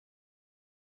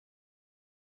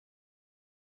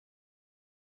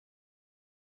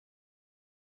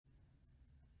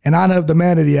In honor of the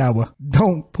man of the hour,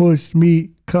 don't push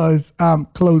me because I'm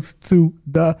close to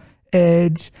the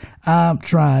edge. I'm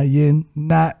trying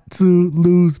not to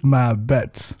lose my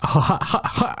bets.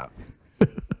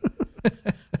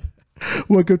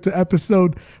 Welcome to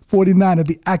episode 49 of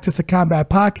the Access to Combat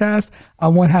podcast.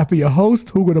 I'm one half of your host,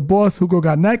 Jugo the Boss. Jugo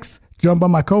got next. Joined by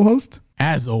my co-host.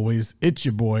 As always, it's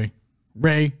your boy,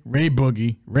 Ray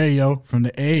Boogie, Rayo from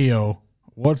the AO.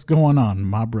 What's going on,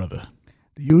 my brother?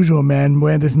 The usual, man,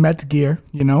 wearing this Mets gear,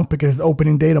 you know, because it's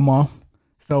opening day tomorrow.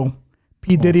 So,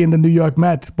 P. Diddy and the New York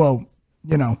Mets, well,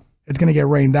 you know, it's going to get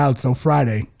rained out, so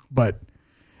Friday. But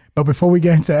before we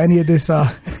get into any of this,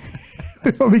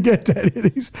 before we get to any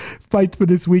of these fights for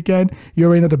this weekend, you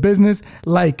already know the business.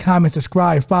 Like, comment,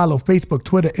 subscribe, follow Facebook,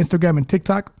 Twitter, Instagram, and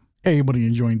TikTok. Everybody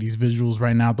enjoying these visuals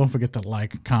right now, don't forget to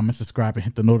like, comment, subscribe, and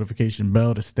hit the notification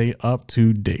bell to stay up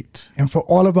to date. And for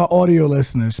all of our audio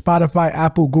listeners, Spotify,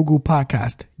 Apple, Google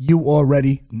Podcast, you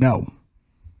already know.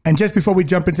 And just before we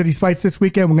jump into these fights this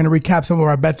weekend, we're going to recap some of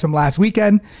our bets from last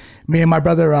weekend. Me and my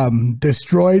brother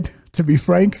destroyed, to be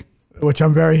frank, which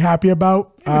I'm very happy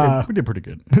about. Yeah, we did pretty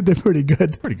good. Did pretty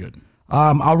good. Pretty good.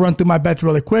 I'll run through my bets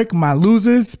really quick. My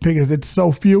losers, because it's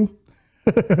so few.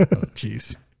 Oh,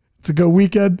 jeez. It's a good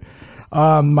weekend.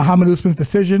 Muhammad Usman's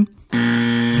decision.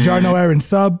 Jarno Aaron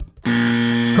sub.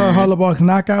 Kerr Harlebog's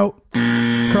knockout.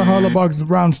 Kerr Harlebog's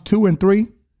rounds 2 and 3.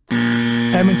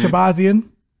 Emin Shabazian.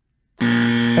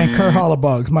 And Kerr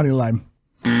Harlebog's money line.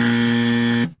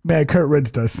 Man, Kurt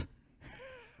rinsed us.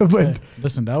 But Hey,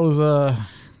 listen, that was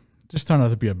just turned out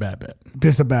to be a bad bet.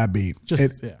 just a bad beat. Yeah.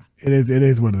 It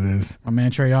is what it is. My man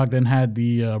Trey Ogden had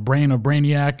the brain of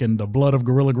Brainiac and the blood of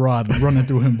Gorilla Grodd running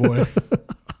through him, boy.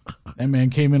 That man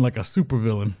came in like a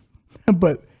supervillain.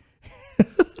 but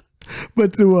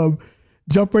to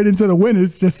jump right into the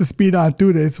winners, just to speed on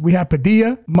through this, we have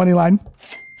Padilla money line,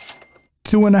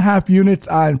 2.5 units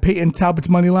on Peyton Talbot's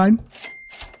money line,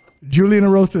 Julian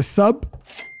Arosa sub,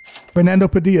 Fernando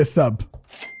Padilla sub,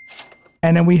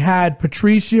 and then we had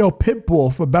Patricio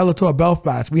Pitbull for Bellator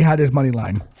Belfast. We had his money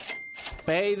line.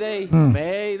 Payday,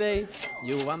 payday,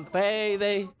 you want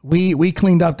payday. We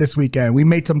cleaned up this weekend. We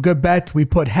made some good bets. We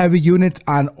put heavy units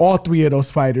on all 3 of those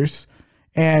fighters.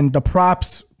 And the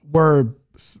props were,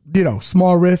 you know,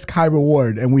 small risk, high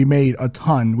reward. And we made a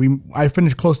ton. I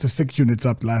finished close to 6 units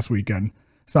up last weekend.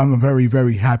 So I'm a very,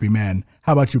 very happy man.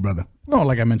 How about you, brother? Well,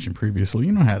 like I mentioned previously,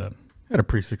 you know, had a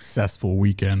pretty successful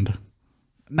weekend.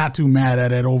 Not too mad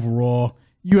at it overall.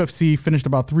 UFC finished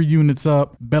about 3 units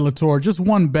up. Bellator, just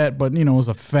 1 bet, but, you know, it was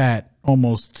a fat,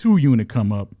 almost 2 unit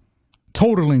come up.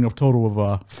 Totaling a total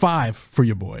of 5 for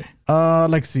your boy.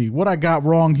 Let's see. What I got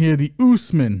wrong here, the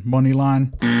Usman money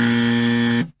line.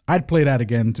 I'd play that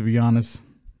again, to be honest.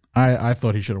 I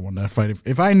thought he should have won that fight.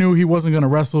 If I knew he wasn't going to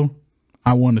wrestle,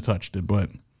 I wouldn't have touched it, but.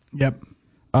 Yep.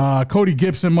 Cody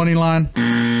Gibson money line.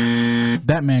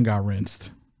 That man got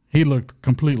rinsed. He looked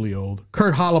completely old.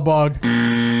 Kurt Harlebog.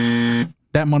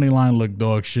 That money line looked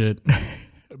dog shit.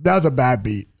 That was a bad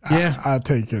beat. Yeah. I'll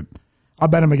take it. I'll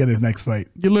bet him again his next fight.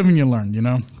 You live and you learn, you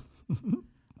know?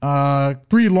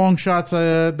 3 long shots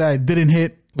that I didn't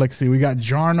hit. Let's see. We got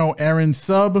Jarno Aaron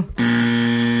sub.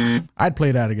 I'd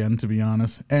play that again, to be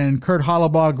honest. And Kurt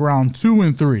Harlebog round 2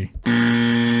 and 3.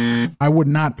 I would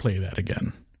not play that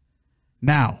again.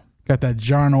 Now, got that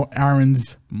Jarno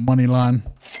Aaron's money line.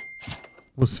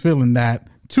 Was feeling that.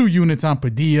 2 units on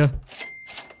Padilla.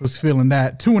 Was feeling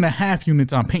that. 2.5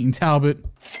 units on Peyton Talbot.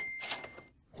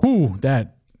 Whew,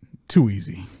 that too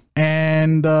easy.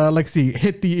 And let's see,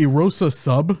 hit the Erosa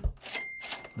sub.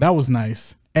 That was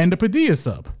nice. And the Padilla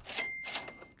sub.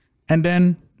 And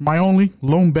then my only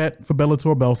lone bet for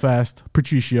Bellator Belfast,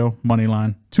 Patricio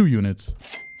moneyline, 2 units.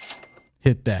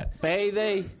 Hit that.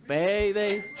 Payday,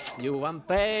 payday, you want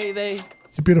payday.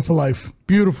 It's a beautiful life.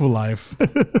 Beautiful life.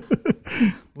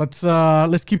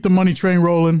 Let's keep the money train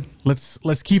rolling. Let's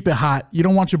keep it hot. You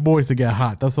don't want your boys to get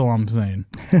hot. That's all I'm saying.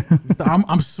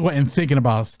 I'm sweating thinking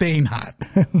about staying hot.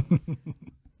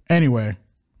 Anyway,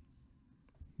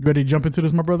 you ready to jump into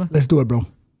this, my brother? Let's do it, bro.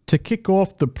 To kick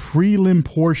off the prelim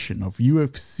portion of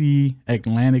UFC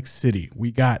Atlantic City,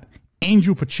 we got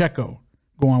Angel Pacheco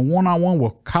going one-on-one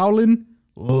with Caolán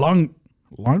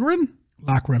Loughran.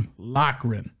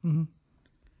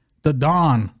 The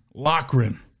Don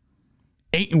Loughran,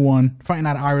 8-1, fighting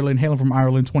out of Ireland, hailing from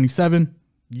Ireland, 27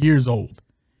 years old.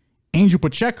 Angel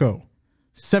Pacheco,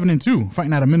 7-2,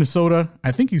 fighting out of Minnesota.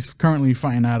 I think he's currently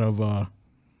fighting out of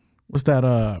what's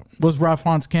Ralph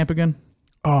Hunt's camp again?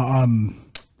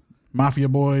 Mafia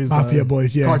Boys. Mafia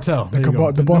Boys, yeah. Cartel. The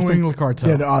Boston, New England Cartel.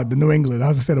 Yeah, the New England. I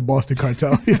was going to say the Boston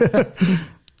Cartel.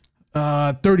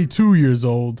 32 years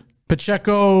old.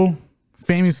 Pacheco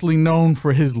famously known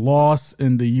for his loss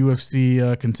in the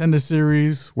UFC Contender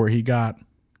Series, where he got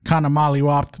kind of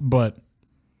mollywopped, but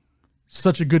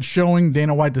such a good showing,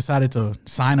 Dana White decided to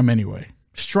sign him anyway.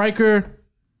 Striker,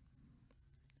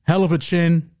 hell of a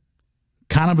chin,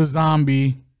 kind of a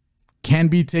zombie, can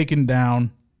be taken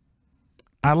down.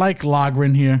 I like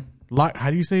Loughran here. How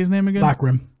do you say his name again?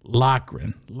 Loughran.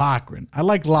 I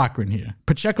like Loughran here.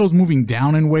 Pacheco's moving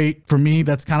down in weight. For me,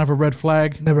 that's kind of a red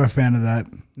flag. Never a fan of that.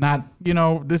 Not,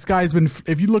 this guy's been,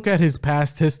 if you look at his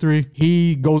past history,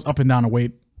 he goes up and down in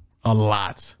weight a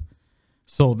lot.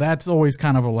 So that's always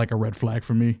kind of like a red flag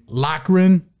for me.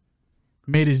 Loughran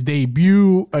made his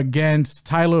debut against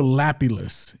Tyler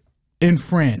Lapillus in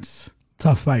France.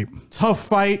 Tough fight,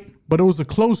 but it was a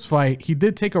close fight. He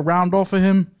did take a round off of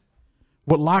him.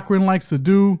 What Loughran likes to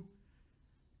do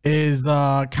is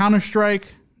counter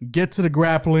strike, get to the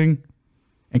grappling,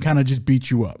 and kind of just beat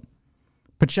you up.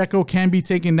 Pacheco can be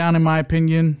taken down, in my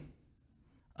opinion.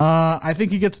 I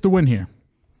think he gets the win here.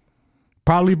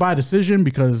 Probably by decision,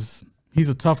 because he's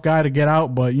a tough guy to get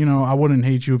out, but, I wouldn't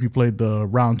hate you if you played the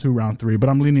round 2, round 3, but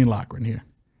I'm leaning Loughran here.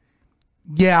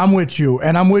 Yeah, I'm with you.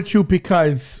 And I'm with you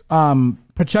because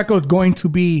Pacheco is going to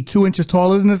be 2 inches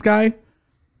taller than this guy.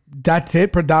 That's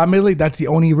it, predominantly. That's the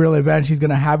only real advantage he's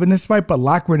going to have in this fight. But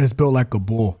Loughran is built like a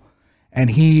bull, and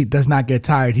he does not get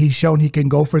tired. He's shown he can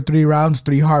go for 3 rounds,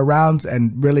 3 hard rounds,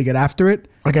 and really get after it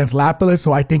against Lapillus,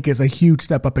 who I think is a huge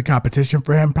step up in competition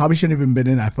for him. Probably shouldn't have even been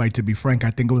in that fight, to be frank.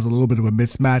 I think it was a little bit of a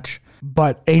mismatch.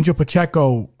 But Angel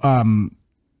Pacheco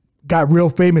got real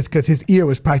famous because his ear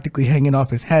was practically hanging off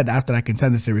his head after that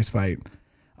Contender Series fight.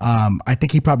 I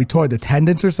think he probably tore the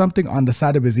tendons or something on the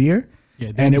side of his ear.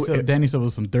 Yeah, Danny said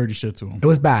was some dirty shit to him. It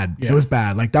was bad. Yeah. It was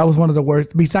bad. Like, that was one of the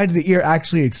worst. Besides the ear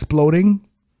actually exploding,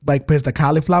 like because the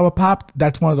cauliflower popped,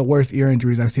 that's one of the worst ear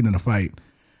injuries I've seen in a fight.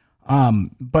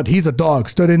 But he's a dog.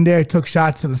 Stood in there, took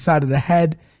shots to the side of the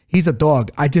head. He's a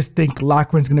dog. I just think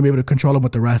Loughran's going to be able to control him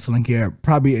with the wrestling here,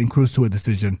 probably and cruise to a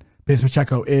decision. Because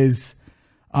Pacheco is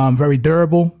very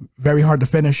durable, very hard to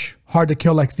finish, hard to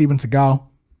kill like Steven Seagal.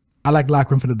 I like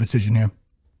Loughran for the decision here.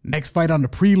 Next fight on the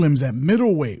prelims at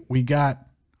middleweight, we got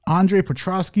Andre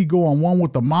Petroski go on 1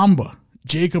 with the Mamba,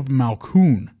 Jacob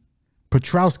Malkoun.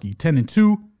 Petroski,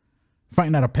 10-2,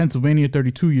 fighting out of Pennsylvania,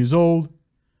 32 years old.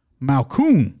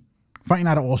 Malkoun, fighting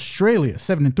out of Australia,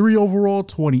 7-3 overall,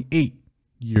 28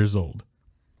 years old.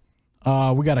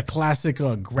 We got a classic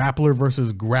grappler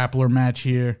versus grappler match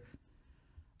here.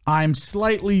 I'm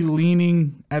slightly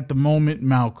leaning at the moment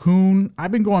Malkoun.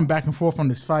 I've been going back and forth on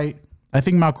this fight. I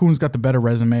think Malkoun's got the better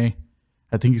resume.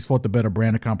 I think he's fought the better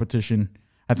brand of competition.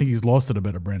 I think he's lost to the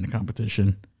better brand of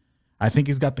competition. I think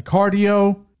he's got the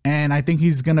cardio, and I think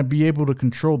he's going to be able to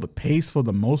control the pace for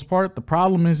the most part. The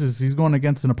problem is he's going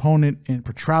against an opponent in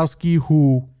Petroski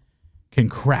who can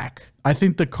crack. I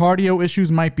think the cardio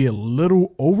issues might be a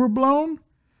little overblown,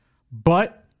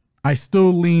 but I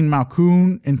still lean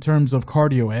Malkoun in terms of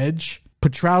cardio edge.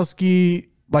 Petroski,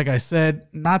 like I said,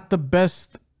 not the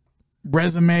best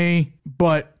resume,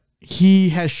 but he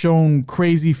has shown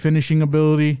crazy finishing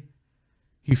ability.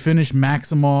 He finished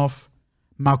Maximov.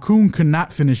 Malkoun could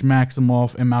not finish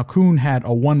Maximov, and Malkoun had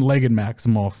a one-legged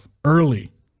Maximov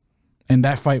early, and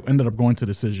that fight ended up going to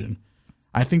decision.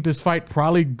 I think this fight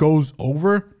probably goes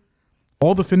over.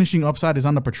 All the finishing upside is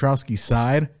on the Petroski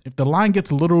side. If the line gets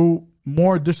a little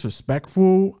more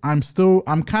disrespectful, I'm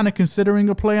kind of considering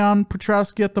a play on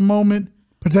Petroski at the moment.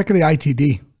 Particularly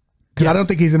ITD. Because I don't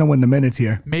think he's gonna win the minutes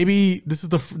here. Maybe this is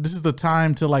the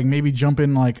time to like maybe jump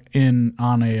in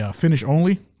on a finish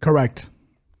only. Correct.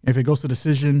 If it goes to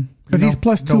decision, because he's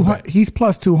plus 200. He's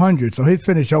plus 200, so his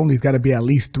finish only's got to be at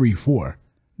least 3-4.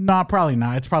 No, probably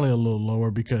not. It's probably a little lower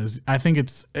because I think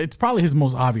it's probably his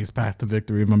most obvious path to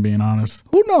victory. If I'm being honest,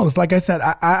 who knows? Like I said,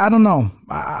 I don't know.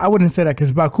 I wouldn't say that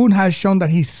because Malkoun has shown that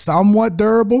he's somewhat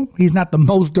durable. He's not the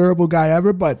most durable guy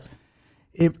ever, but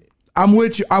if I'm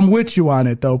with you on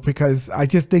it though, because I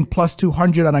just think plus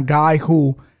 200 on a guy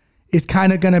who is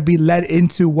kind of going to be led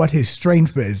into what his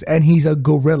strength is, and he's a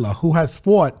gorilla who has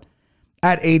fought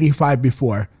at 85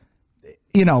 before.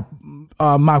 You know,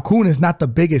 Malkoun is not the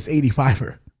biggest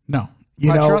 85er. No,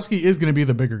 Petroski is going to be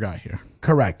the bigger guy here.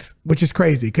 Correct, which is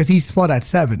crazy because he's fought at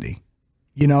 70.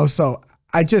 You know, so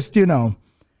I just,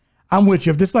 I'm with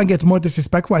you. If this line gets more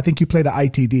disrespectful, I think you play the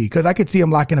ITD because I could see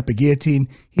him locking up a guillotine.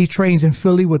 He trains in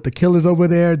Philly with the killers over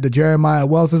there, the Jeremiah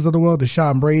Wellses of the world, the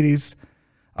Sean Brady's,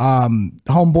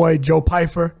 homeboy Joe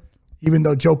Pyfer. Even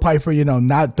though Joe Pyfer,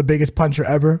 not the biggest puncher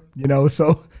ever,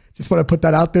 so just want to put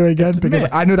that out there again because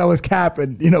I knew that was cap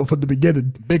and, from the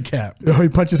beginning. Big cap. He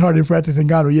punches harder than Francis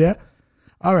Ngannou, yeah?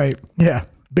 All right, yeah,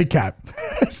 big cap.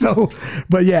 So,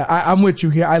 but yeah, I'm with you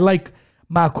here. I like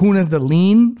Malkoun is the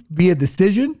lean via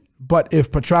decision, but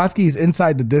if Petroski is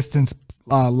inside the distance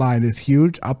line is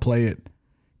huge, I'll play it.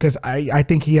 Because I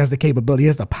think he has the capability. He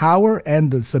has the power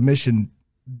and the submission,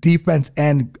 defense,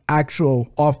 and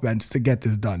actual offense to get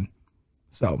this done.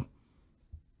 So,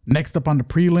 next up on the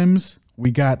prelims,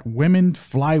 we got women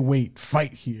flyweight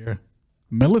fight here.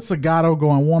 Melissa Gatto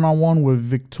going one-on-one with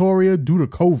Viktoriia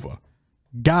Dudakova.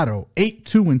 Gatto,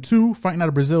 8-2-2, fighting out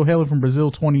of Brazil, hailing from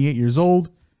Brazil, 28 years old.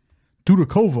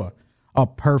 Dudakova, a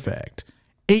perfect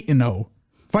 8-0,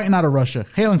 fighting out of Russia,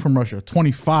 hailing from Russia,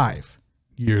 25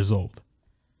 years old.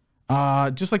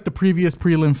 Just like the previous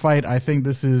prelim fight, I think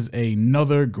this is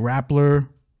another grappler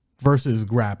versus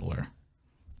grappler.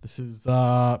 This is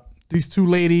these two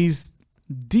ladies,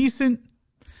 decent.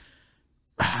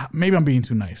 Maybe I'm being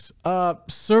too nice.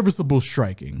 Serviceable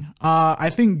striking. I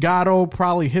think Gatto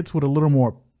probably hits with a little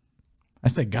more. I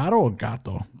said Gatto or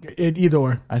Gatto? Either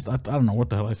or. I don't know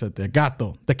what the hell I said there.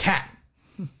 Gatto, the cat.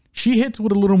 She hits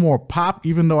with a little more pop,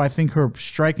 even though I think her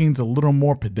striking's a little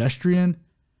more pedestrian.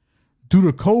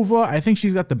 Dudakova, I think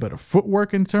she's got the better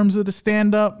footwork in terms of the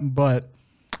stand-up, but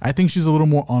I think she's a little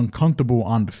more uncomfortable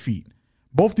on the feet.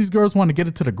 Both these girls want to get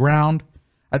it to the ground.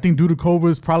 I think Dudakova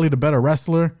is probably the better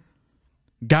wrestler.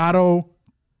 Gatto,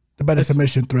 the better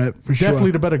submission threat, for sure.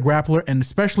 Definitely the better grappler, and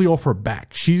especially off her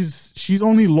back. She's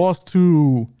only lost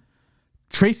to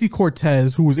Tracy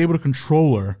Cortez, who was able to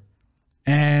control her,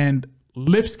 and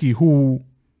Lipski, who,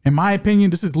 in my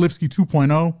opinion, this is Lipski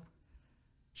 2.0.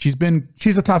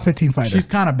 She's a top 15 fighter. She's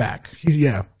kind of back. She's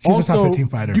a top 15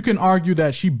 fighter. You can argue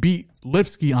that she beat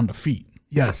Lipski on the feet.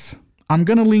 Yes. I'm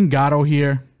gonna lean Gatto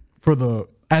here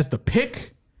as the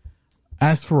pick.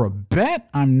 As for a bet,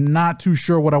 I'm not too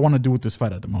sure what I want to do with this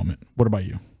fight at the moment. What about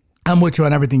you? I'm with you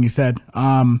on everything you said.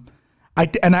 You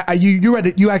read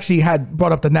it. You actually had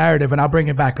brought up the narrative, and I'll bring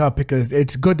it back up because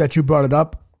it's good that you brought it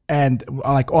up, and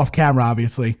like off camera,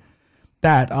 obviously.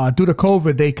 That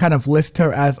Dudakova, they kind of list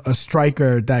her as a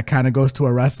striker that kind of goes to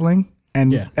a wrestling,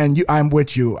 and I'm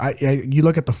with you. You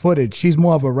look at the footage; she's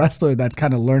more of a wrestler that's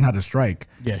kind of learned how to strike.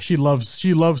 Yeah, she loves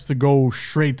to go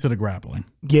straight to the grappling.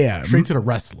 Yeah, straight to the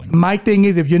wrestling. My thing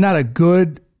is, if you're not a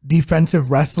good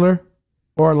defensive wrestler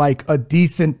or like a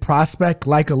decent prospect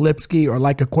like a Lipski or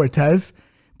like a Cortez,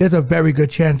 there's a very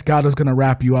good chance Gatto's going to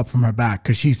wrap you up from her back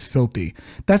because she's filthy.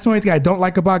 That's the only thing I don't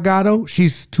like about Gatto.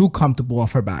 She's too comfortable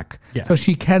off her back. Yes. So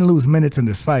she can lose minutes in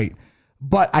this fight.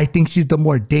 But I think she's the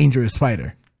more dangerous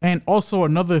fighter. And also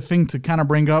another thing to kind of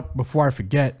bring up before I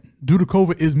forget,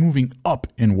 Dudakova is moving up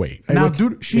in weight. Now,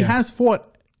 she has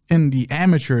fought in the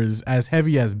amateurs as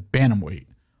heavy as bantamweight.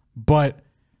 But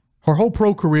her whole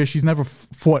pro career, she's never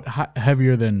fought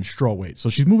heavier than strawweight.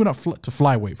 So she's moving up to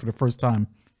flyweight for the first time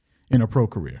in her pro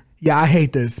career. Yeah, I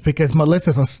hate this because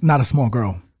Melissa's not a small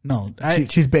girl. No,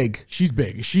 she's big. She's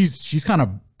big. She's kind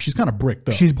of bricked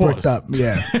up. She's bricked up.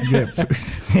 Yeah.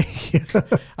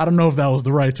 I don't know if that was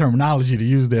the right terminology to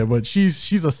use there, but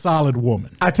she's a solid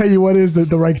woman. I tell you what is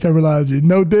the right terminology.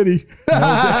 No Diddy.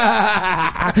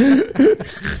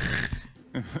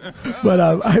 But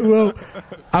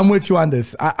I'm with you on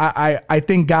this. I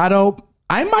think Gatto.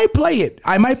 I might play it.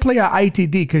 I might play a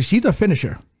ITD because she's a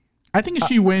finisher. I think if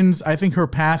she wins, I think her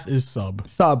path is sub.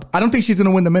 I don't think she's going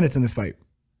to win the minutes in this fight.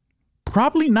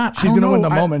 Probably not. She's going to win the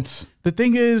moments. The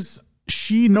thing is,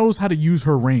 she knows how to use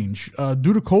her range.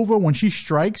 Dudakova, when she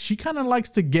strikes, she kind of likes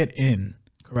to get in.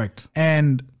 Correct.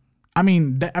 And I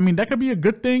mean, that could be a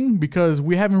good thing because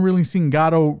we haven't really seen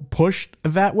Gatto pushed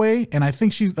that way. And I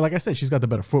think she's, like I said, she's got the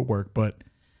better footwork. But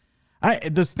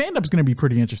the stand-up is going to be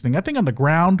pretty interesting. I think on the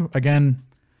ground, again,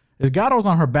 if Gatto's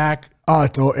on her back,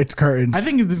 it's curtains. I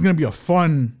think this is going to be a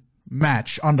fun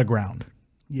match on the ground.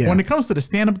 Yeah. When it comes to the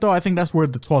stand-up, though, I think that's where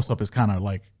the toss-up is kind of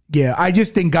like. Yeah, I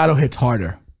just think Gatto hits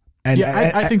harder. And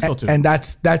yeah, I think so too. And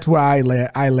that's where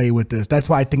I lay with this. That's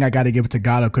why I think I got to give it to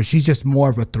Gatto because she's just more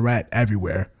of a threat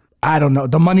everywhere. I don't know.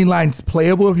 The money line's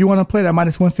playable if you want to play that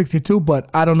minus 162, but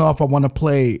I don't know if I want to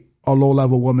play a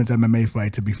low-level women's MMA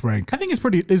fight, to be frank. I think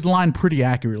it's lined pretty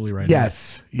accurately right now.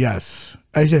 Yes.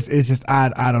 It's just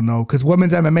I don't know because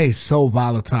women's MMA is so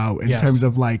volatile in terms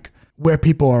of like where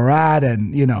people are at,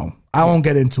 and I won't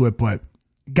get into it, but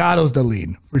Gatto's the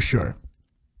lean for sure.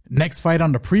 Next fight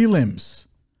on the prelims,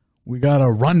 we got a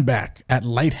run back at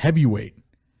light heavyweight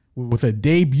with a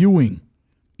debuting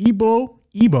Ibo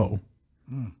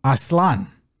Aslan,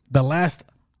 the last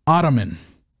Ottoman,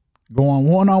 going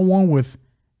one-on-one with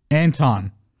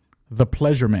Anton, the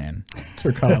pleasure man,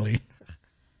 Turkalj.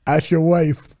 Ask your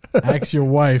wife. Ask your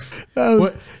wife.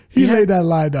 He made that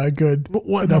line out good.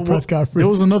 That press conference. There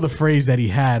was another phrase that he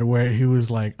had where he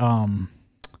was like,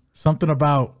 something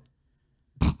about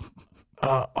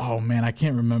Oh man, I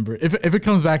can't remember. If it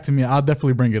comes back to me, I'll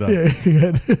definitely bring it up.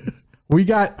 Yeah. We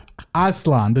got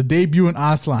Aslan, the debut in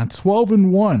Aslan,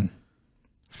 12-1,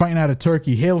 fighting out of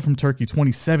Turkey, hail from Turkey,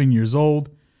 27 years old,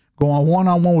 going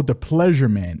one-on-one with the Pleasure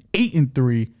Man,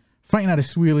 8-3, fighting out of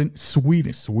Sweden,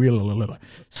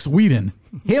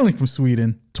 hailing from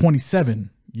Sweden, 27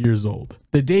 years old.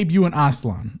 The debut in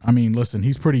Aslan. I mean, listen,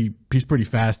 he's pretty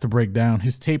fast to break down.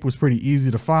 His tape was pretty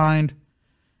easy to find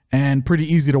and pretty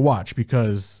easy to watch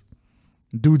because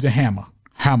dude's a hammer.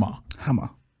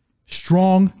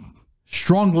 Strong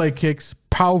leg kicks,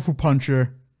 powerful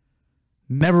puncher.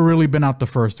 Never really been out the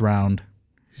first round.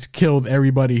 He's killed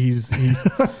everybody. He's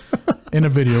in a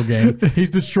video game.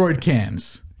 He's destroyed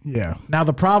cans. Yeah. Now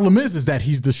the problem is that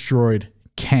he's destroyed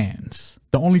cans.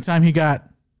 The only time he got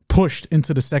pushed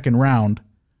into the second round,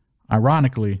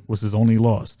 ironically, was his only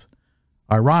loss.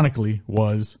 Ironically,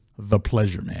 was the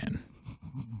Pleasure Man.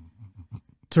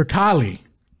 Turkalj.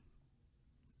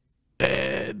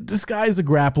 This guy's a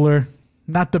grappler.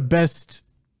 Not the best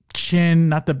chin,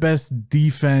 not the best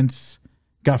defense.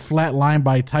 Got flatlined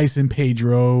by Tyson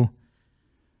Pedro.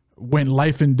 Went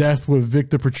life and death with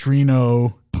Victor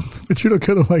Petrino. Petrino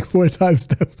killed him like 4 times.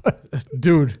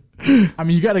 Dude, I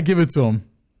mean, you got to give it to him.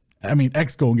 I mean,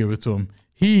 X gonna give it to him.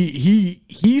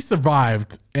 He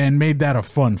survived and made that a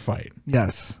fun fight.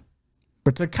 Yes.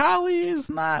 But Turkalj is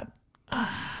not.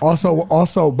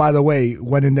 Also, by the way,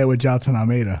 went in there with Jailton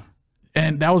Almeida.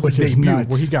 And that was his debut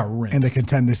where he got rinsed. In the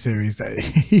Contender Series.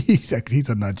 He's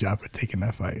a nut job for taking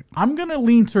that fight. I'm going to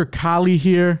lean Turkalj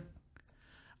here.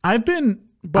 I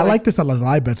like this as a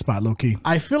live bet spot, low-key.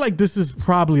 I feel like this is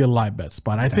probably a live bet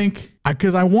spot. I think,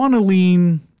 because I want to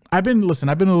lean. I've been a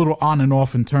little on and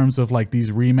off in terms of like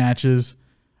these rematches.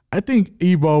 I think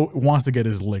Ebo wants to get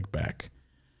his leg back.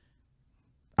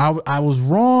 I was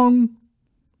wrong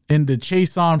in the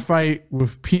Chase on fight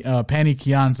with Pani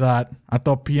Kianzad. I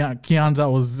thought Kianzad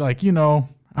was like, I'm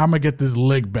going to get this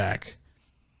leg back.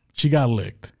 She got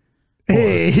licked.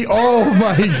 Hey, oh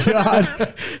my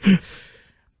God.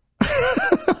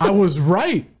 I was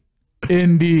right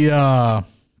in the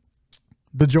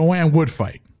Joanne Wood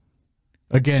fight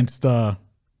against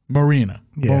Marina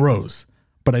Moroz.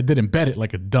 But I didn't bet it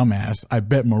like a dumbass. I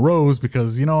bet Moroz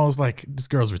because, I was like, this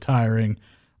girl's retiring.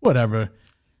 Whatever.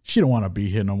 She don't want to be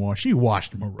here no more. She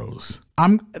washed Moroz.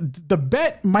 The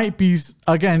bet might be,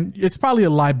 again, it's probably a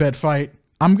live bet fight.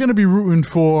 I'm going to be rooting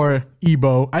for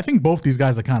Ebo. I think both these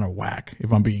guys are kind of whack,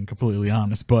 if I'm being completely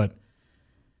honest. But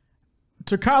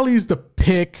Turkalj's the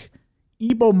pick.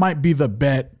 Ebo might be the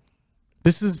bet.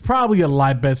 This is probably a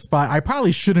live bet spot. I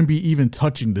probably shouldn't be even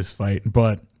touching this fight,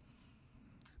 but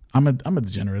I'm a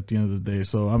degenerate at the end of the day.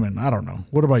 So, I mean, I don't know.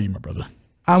 What about you, my brother?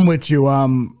 I'm with you.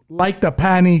 Like the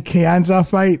Pani Kianza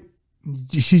fight,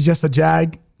 she's just a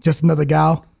jag, just another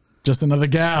gal. Just another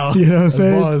gal. You know what I'm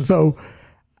saying? So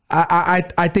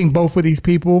I think both of these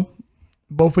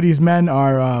men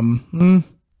are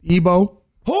Ebo.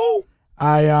 Who?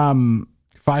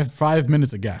 5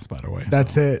 minutes of gas, by the way.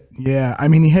 That's it. Yeah. I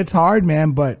mean, he hits hard,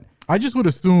 man, but I just would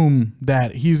assume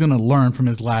that he's gonna learn from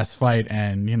his last fight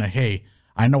and, hey,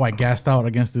 I know I gassed out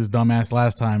against this dumbass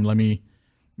last time. Let me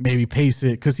maybe pace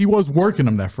it, because he was working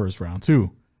him that first round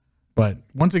too. But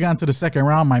once it got into the second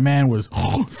round, my man was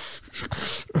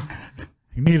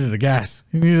he needed a gas.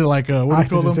 He needed like a what do you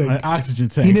call them? An oxygen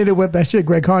tank. He needed whip that shit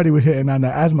Greg Hardy was hitting on the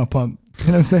asthma pump.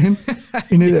 You know what I'm saying?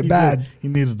 He needed it bad. He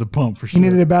needed the pump for sure. He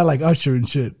needed it bad like Usher and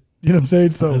shit. You know what I'm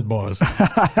saying? So his boss.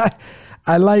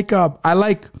 I like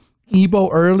Ebo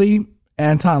early,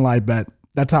 Anton live bet.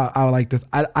 That's how I like this.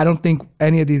 I don't think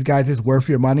any of these guys is worth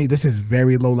your money. This is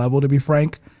very low level, to be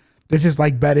frank. This is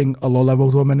like betting a low level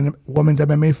women's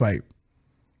MMA fight.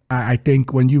 I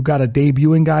think when you got a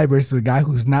debuting guy versus a guy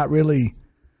who's not really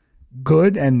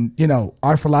good, and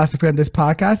our philosophy on this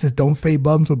podcast is don't fade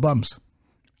bums with bumps.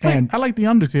 And I like the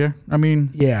unders here. I mean,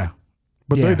 yeah,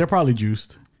 but they're probably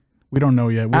juiced. We don't know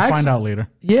yet. We'll find out later.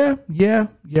 Yeah. We're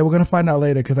gonna find out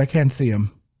later because I can't see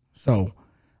him. So,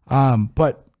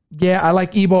 but. Yeah, I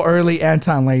like Ebo early,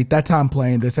 Anton late. That's how I'm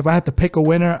playing this. If I had to pick a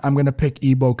winner, I'm going to pick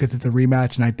Ebo because it's a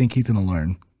rematch, and I think he's going to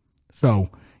learn. So,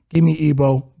 give me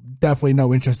Ebo. Definitely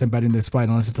no interest in betting this fight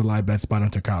unless it's a live bet spot on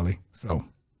Turkalj. So,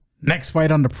 next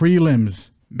fight on the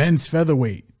prelims, men's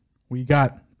featherweight. We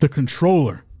got the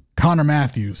controller, Connor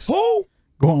Matthews. Who?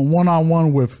 Going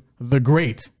one-on-one with the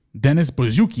great Dennis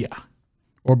Buzukja.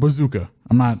 Or Buzukja.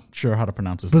 I'm not sure how to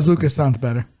pronounce this. Buzukja sounds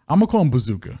better. I'm going to call him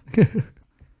Buzukja.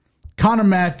 Connor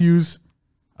Matthews,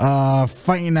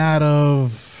 fighting out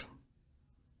of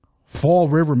Fall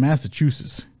River,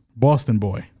 Massachusetts. Boston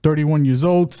boy, 31 years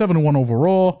old, 7-1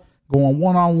 overall, going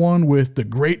one-on-one with the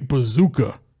great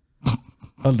Buzukja.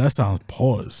 Oh, that sounds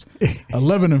paused.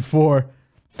 11-4,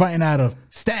 fighting out of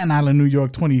Staten Island, New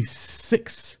York,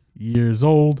 26 years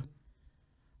old.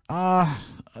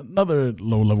 Another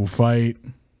low-level fight.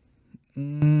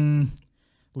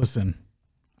 Listen,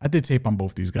 I did tape on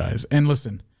both these guys. And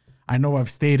listen, I know I've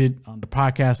stated on the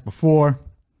podcast before,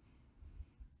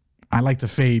 I like to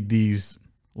fade these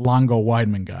Longo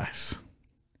Weidman guys.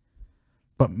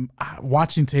 But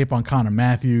watching tape on Connor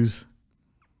Matthews,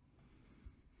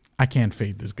 I can't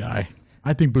fade this guy.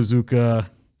 I think Buzukja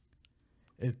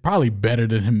is probably better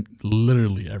than him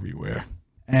literally everywhere.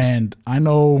 And I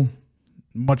know,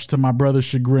 much to my brother's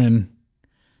chagrin,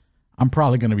 I'm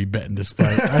probably going to be betting this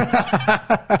fight.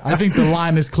 I think the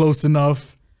line is close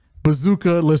enough.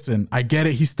 Buzukja, listen, I get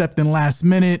it. He stepped in last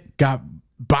minute, got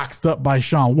boxed up by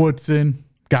Sean Woodson,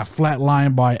 got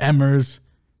flatlined by Emmers.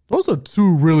 Those are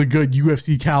two really good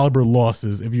UFC caliber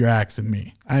losses, if you're asking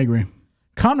me. I agree.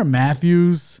 Connor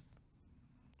Matthews,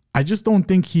 I just don't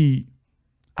think he's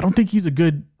a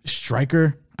good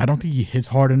striker. I don't think he hits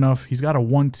hard enough. He's got a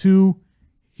 1-2.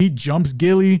 He jumps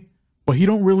gilly, but he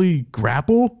don't really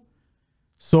grapple.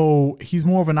 So he's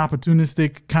more of an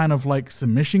opportunistic kind of like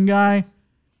submission guy.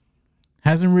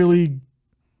 Hasn't really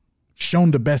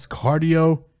shown the best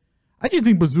cardio. I just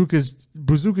think Buzukja's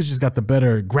just got the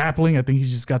better grappling. I think he's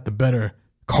just got the better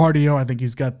cardio. I think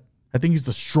he's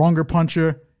the stronger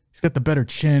puncher. He's got the better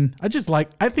chin. I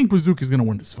think Buzukja's going to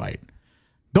win this fight.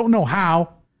 Don't know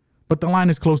how, but the line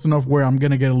is close enough where I'm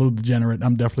going to get a little degenerate.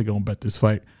 I'm definitely going to bet this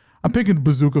fight. I'm picking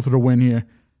Buzukja for the win here,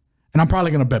 and I'm probably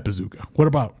going to bet Buzukja. What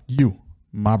about you,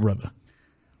 my brother?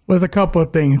 Well, there's a couple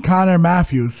of things. Connor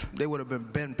Matthews. They would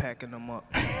have been packing them up.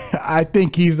 I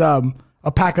think he's a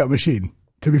pack-up machine,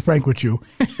 to be frank with you.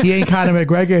 He ain't Conor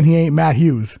McGregor, and he ain't Matt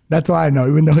Hughes. That's all I know,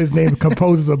 even though his name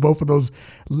composes of both of those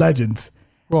legends.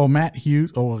 Well, Matt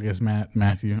Hughes. Oh, I guess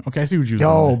Matthew. Okay, I see what you're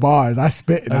saying. Yo, bars. I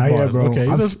spit it out here, bro. Okay,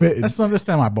 I'm spitting. That's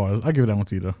semi-bars. I'll give that one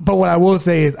to you, though. But what I will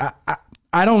say is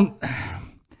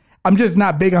I'm just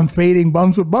not big on fading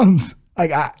bums with bums.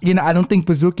 Like, I don't think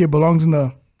Buzukja belongs in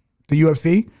the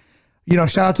UFC.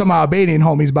 Shout out to my Albanian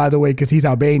homies, by the way, because he's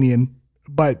Albanian.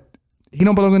 But he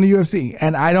don't belong in the UFC.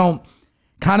 And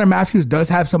Connor Matthews does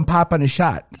have some pop on his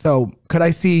shot. So could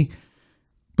I see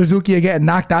Buzukja getting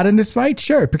knocked out in this fight?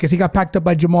 Sure, because he got packed up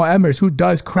by Jamal Emmers, who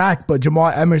does crack, but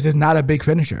Jamal Emmers is not a big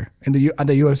finisher on the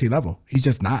UFC level. He's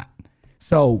just not.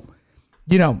 So,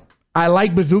 I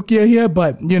like Buzukja here,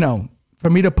 but, for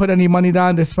me to put any money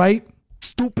down this fight,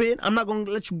 Stupid. I'm not going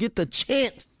to let you get the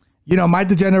chance. My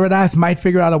degenerate ass might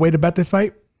figure out a way to bet this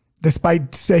fight,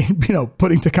 despite saying,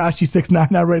 putting Tekashi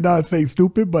 6'9" out right now and saying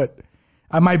stupid, but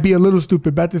I might be a little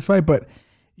stupid bet this fight, but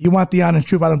you want the honest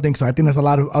truth? I don't think so. I think there's a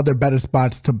lot of other better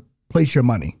spots to place your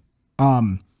money.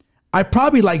 I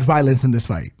probably like violence in this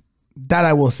fight. That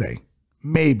I will say.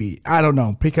 Maybe. I don't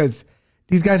know, because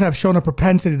these guys have shown a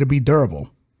propensity to be durable,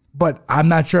 but I'm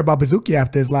not sure about Buzukja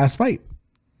after his last fight.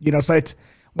 So it's,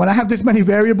 when I have this many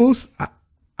variables,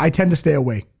 I tend to stay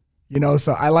away.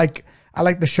 So I like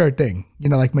the sure thing,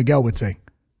 like Miguel would say.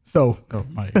 So, oh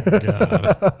my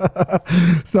God.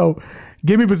 So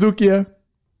give me Buzukja.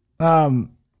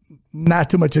 Not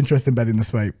too much interest in betting this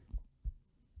fight.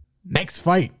 Next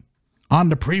fight on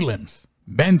the prelims,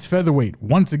 men's featherweight.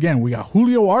 Once again, we got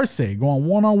Julio Arce going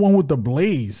one-on-one with the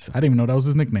Blaze. I didn't even know that was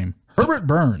his nickname. Herbert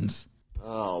Burns.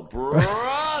 Oh,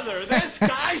 brother, this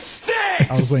guy stinks!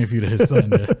 I was waiting for you to hit something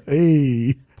there.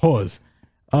 Hey. Pause.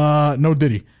 No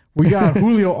Diddy. We got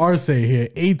Julio Arce here,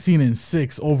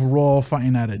 18-6 overall,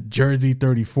 fighting out of Jersey,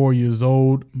 34 years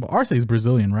old. But Arce is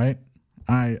Brazilian, right?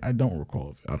 I don't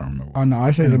recall. I don't remember. Oh, no,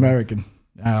 Arce is American.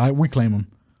 We claim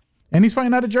him. And he's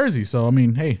fighting out of Jersey. So, I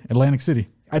mean, hey, Atlantic City.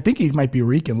 I think he might be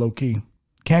Rican, low-key.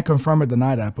 Can't confirm or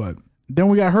deny that, but. Then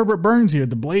we got Herbert Burns here,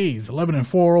 the Blaze,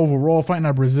 11-4 overall, fighting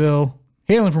out of Brazil.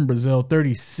 Hailing from Brazil,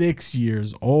 36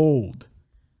 years old.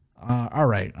 All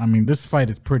right. I mean, this fight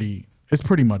is pretty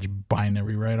much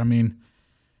binary, right? I mean,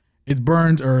 it's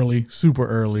Burns early, super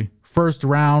early. First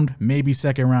round, maybe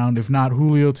second round. If not,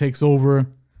 Julio takes over.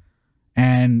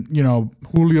 And,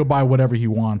 Julio by whatever he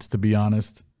wants, to be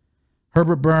honest.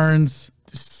 Herbert Burns,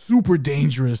 super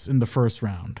dangerous in the first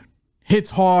round.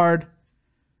 Hits hard.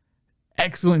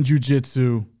 Excellent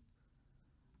jiu-jitsu.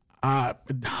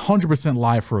 100%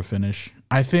 live for a finish.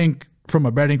 I think from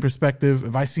a betting perspective,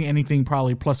 if I see anything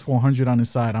probably plus 400 on his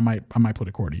side, I might put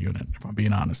a quarter unit, if I'm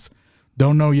being honest.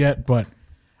 Don't know yet, but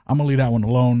I'm going to leave that one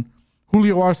alone.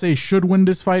 Julio Arce should win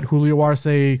this fight. Julio Arce,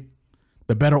 the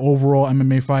better overall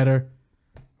MMA fighter.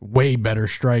 Way better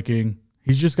striking.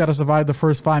 He's just got to survive the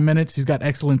first 5 minutes. He's got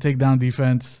excellent takedown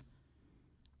defense.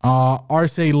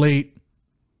 Arce late.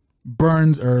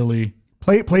 Burns early.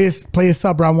 Play his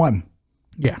sub round one.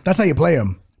 Yeah. That's how you play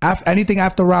him. Anything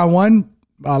after round 1,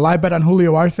 live bet on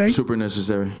Julio Arce. Super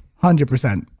necessary.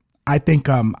 100%. I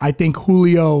think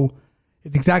Julio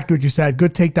is exactly what you said.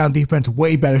 Good takedown defense,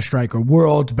 way better striker,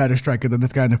 world's better striker than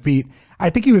this guy on the feet.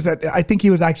 I think he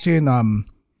was actually in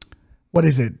what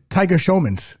is it? Tiger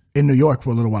Showman's in New York for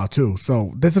a little while too.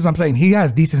 So this is what I'm saying. He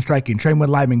has decent striking. Train with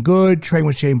Lyman Good, train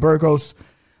with Shane Burgos.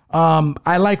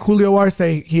 I like Julio Arce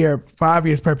here for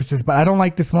obvious purposes, but I don't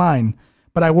like this line.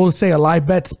 But I will say a live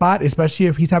bet spot, especially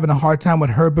if he's having a hard time with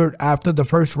Herbert after the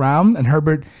first round and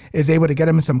Herbert is able to get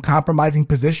him in some compromising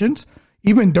positions.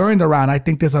 Even during the round, I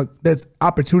think there's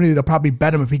opportunity to probably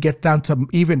bet him if he gets down to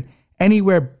even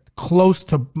anywhere close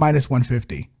to minus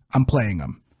 150. I'm playing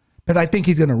him because I think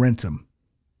he's going to rinse him.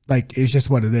 Like, it's just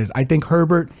what it is. I think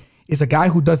Herbert is a guy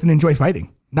who doesn't enjoy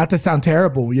fighting. Not to sound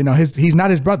terrible, you know, he's not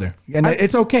his brother. And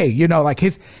it's okay. You know, like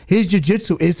his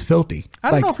jiu-jitsu is filthy.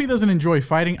 I don't know if he doesn't enjoy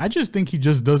fighting. I just think he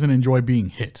just doesn't enjoy being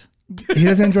hit. He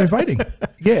doesn't enjoy fighting.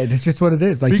 Yeah, it's just what it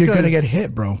is. Like, you're going to get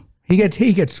hit, bro. He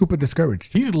gets super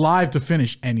discouraged. He's live to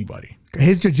finish anybody.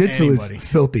 His jiu-jitsu is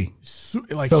filthy.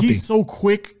 Filthy. He's so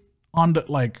quick on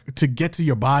the, to get to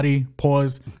your body,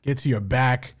 pause, get to your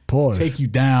back, pause, take you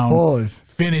down, pause,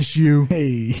 finish you.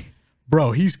 Hey.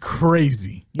 Bro, he's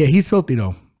crazy. Yeah, he's filthy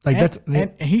though. Like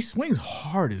and he swings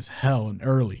hard as hell and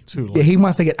early too. Like, yeah, he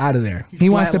wants to get out of there. He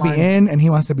wants to be in and he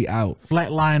wants to be out.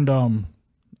 Flatlined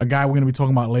a guy we're gonna be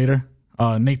talking about later,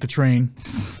 Nate the Train,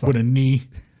 with a knee.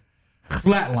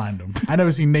 Flatlined him. I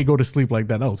never seen Nate go to sleep like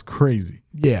that. That was crazy.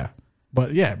 Yeah.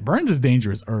 But yeah, Burns is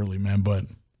dangerous early, man. But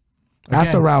again,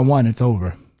 after round 1, it's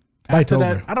over. After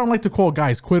that, I don't like to call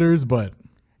guys quitters, but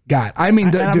God, I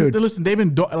mean, dude. Listen, they've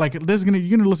been like, you're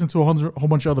gonna listen to a whole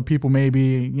bunch of other people.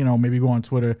 Maybe maybe go on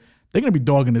Twitter. They're gonna be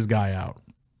dogging this guy out,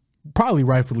 probably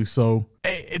rightfully so.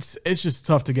 It's just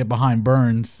tough to get behind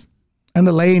Burns, and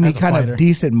the laying any kind of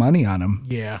decent money on him.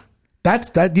 Yeah, that's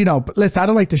that. Listen, I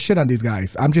don't like to shit on these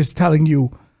guys. I'm just telling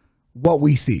you what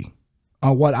we see,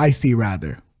 what I see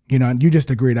rather. You just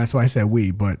agree. That's why I said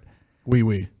we, but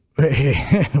we.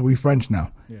 We French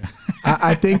now. Yeah.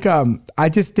 I think I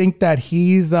just think that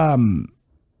he's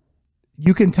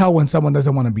you can tell when someone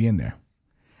doesn't want to be in there.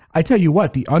 I tell you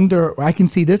what, I can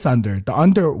see this under. The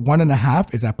under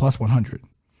 1.5 is at plus 100.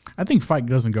 I think fight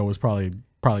doesn't go is probably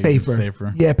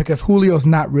safer. Yeah, because Julio's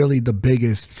not really the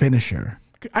biggest finisher.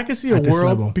 I can see a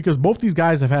world because both these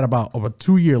guys have had about a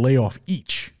 2-year layoff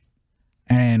each.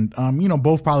 And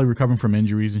both probably recovering from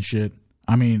injuries and shit.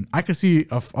 I mean, I could see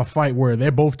a fight where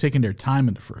they're both taking their time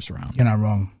in the first round. You're not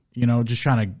wrong. Just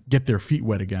trying to get their feet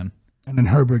wet again. And then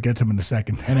Herbert gets him in the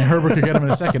second. And then Herbert could get him in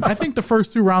the second. I think the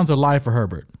first 2 rounds are live for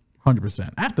Herbert,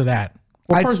 100%. After that,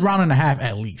 first round and a half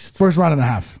at least. First round and a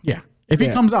half. Yeah. If he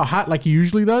comes out hot like he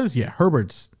usually does, yeah,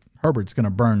 Herbert's going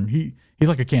to burn. He's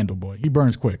like a candle boy. He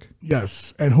burns quick.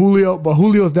 Yes. And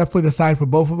Julio's definitely the side for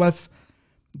both of us.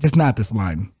 Just not this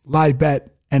line. Live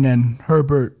bet, and then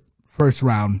Herbert first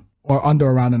round. Or under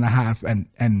a round and a half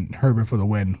and Herbert for the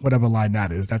win. Whatever line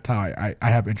that is. That's how I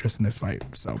have interest in this fight.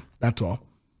 So that's all.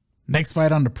 Next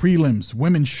fight on the prelims.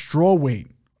 Women's strawweight.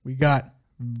 We got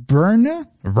Virna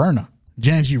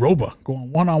Jandiroba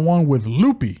going one-on-one with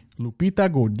Lupita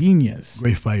Godinez.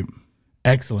 Great fight.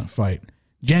 Excellent fight.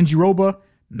 Jandiroba,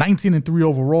 19-3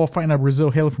 overall, fighting out of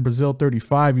Brazil, hailing from Brazil,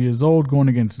 35 years old, going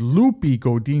against Lupita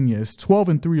Godinez,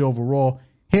 12-3 overall,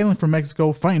 hailing from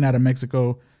Mexico, fighting out of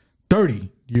Mexico,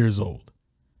 30 years old.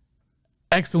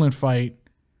 Excellent fight.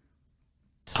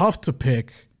 Tough to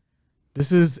pick.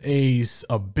 This is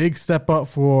a big step up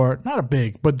for, not a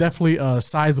big, but definitely a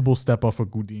sizable step up for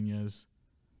Godinez.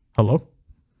 Hello?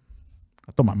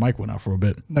 I thought my mic went out for a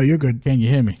bit. No, you're good. Can you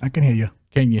hear me? I can hear you.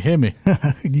 Can you hear me?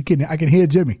 I can hear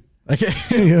Jimmy. Okay.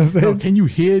 You know what I'm saying? No, can you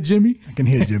hear Jimmy? I can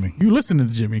hear Jimmy. You listen to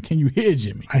Jimmy. Can you hear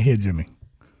Jimmy? I hear Jimmy.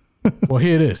 Well,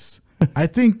 here it is. I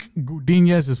think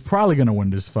Godinez is probably going to win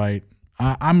this fight.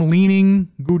 I'm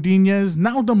leaning Godinez,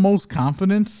 not with the most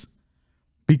confidence,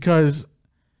 because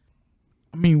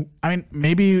I mean,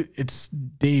 maybe it's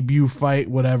debut fight,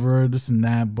 whatever, this and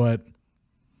that, but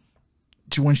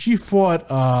when she fought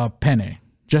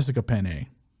Jessica Penne,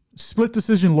 split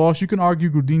decision loss, you can argue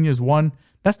Godinez won.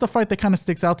 That's the fight that kind of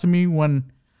sticks out to me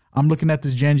when I'm looking at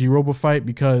this Jandiroba fight,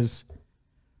 because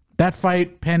that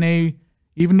fight, Penne,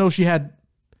 even though she had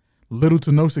little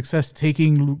to no success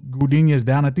taking Godinez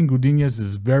down, I think Godinez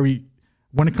is very,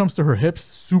 when it comes to her hips,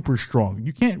 super strong.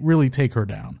 You can't really take her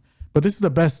down. But this is the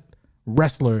best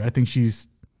wrestler I think she's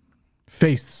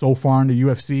faced so far in the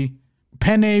UFC.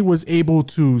 Penne was able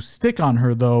to stick on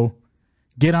her, though,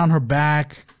 get on her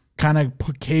back, kind of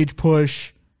cage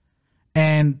push,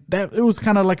 And that it was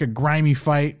kind of like a grimy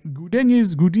fight.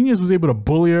 Gudinez was able to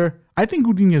bully her. I think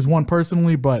Gudinez won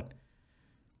personally, but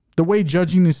the way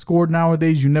judging is scored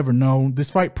nowadays, you never know. This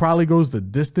fight probably goes the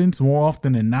distance more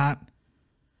often than not.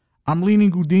 I'm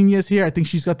leaning Gudinez here. I think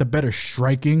she's got the better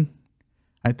striking.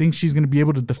 I think she's going to be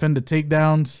able to defend the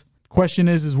takedowns. Question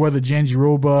is whether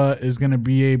Jandiroba is going to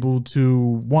be able to,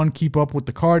 one, keep up with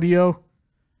the cardio,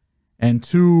 and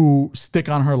two, stick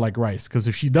on her like rice. Because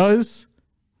if she does,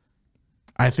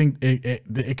 I think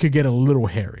it could get a little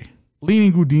hairy.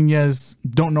 Leaning Gudinez.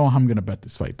 Don't know how I'm going to bet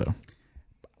this fight, though.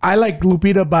 I like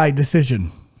Lupita by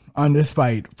decision on this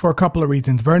fight for a couple of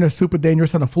reasons. Virna's super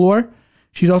dangerous on the floor.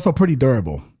 She's also pretty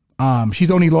durable. She's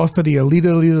only lost to the elite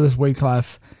of this weight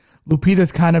class.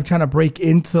 Lupita's kind of trying to break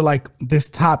into like this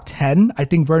top 10. I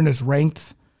think Virna's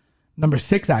ranked number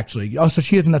 6 actually. Also,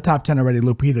 she is in the top 10 already,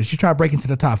 Lupita. She's trying to break into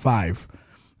the top 5.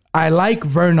 I like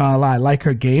Virna a lot. I like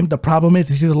her game. The problem is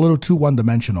she's a little too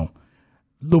one-dimensional.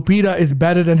 Lupita is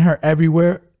better than her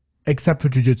everywhere except for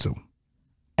jiu-jitsu.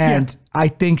 And I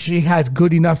think she has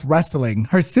good enough wrestling.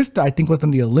 Her sister, I think, was on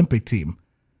the Olympic team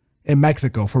in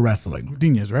Mexico for wrestling.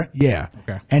 Gudinez, right? Yeah.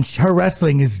 Okay. And her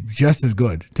wrestling is just as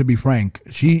good, to be frank.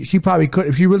 She probably could,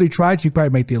 if she really tried, she'd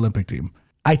probably make the Olympic team.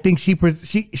 I think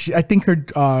I think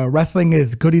her wrestling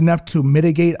is good enough to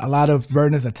mitigate a lot of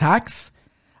Virna's attacks.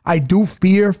 I do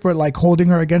fear for like holding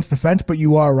her against the fence, but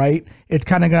you are right. It's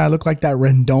kind of gonna look like that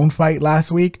Rendon fight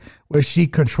last week where she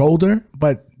controlled her,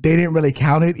 but they didn't really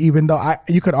count it. Even though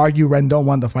you could argue Rendon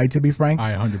won the fight. To be frank,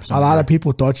 I 100%. A lot of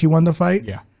people thought she won the fight.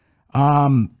 Yeah.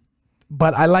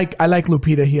 But I like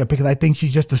Lupita here because I think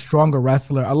she's just a stronger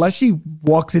wrestler. Unless she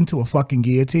walks into a fucking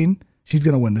guillotine, she's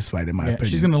gonna win this fight in my opinion.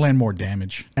 She's gonna land more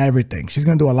damage. Everything. She's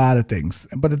gonna do a lot of things.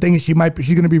 But the thing is, she's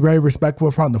gonna be very respectful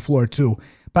of her on the floor too.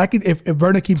 But if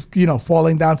Virna keeps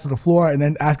falling down to the floor and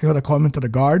then asking her to come into the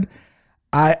guard,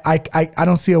 I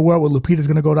don't see a world where Lupita's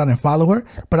gonna go down and follow her.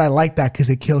 But I like that because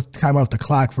it kills time off the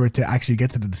clock for it to actually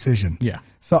get to the decision. Yeah.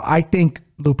 So I think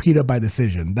Lupita by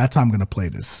decision. That's how I'm gonna play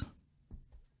this.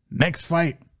 Next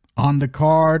fight on the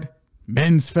card,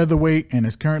 men's featherweight, and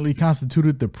is currently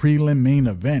constituted the prelim main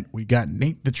event. We got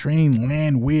Nate the Train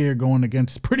Landwehr going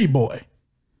against Pretty Boy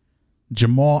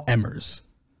Jamal Emmers.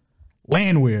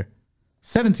 Landwehr,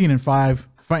 17-5,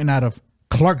 fighting out of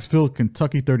Clarksville,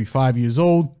 Kentucky, 35 years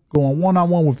old, going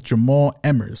one-on-one with Jamal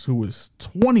Emmers, who is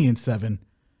 20-7,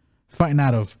 fighting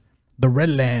out of the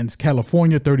Redlands,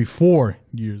 California, 34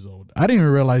 years old. I didn't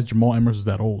even realize Jamal Emmers was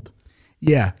that old.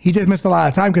 Yeah, he just missed a lot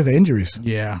of time because of injuries.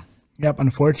 Yeah. Yep,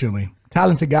 unfortunately.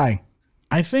 Talented guy.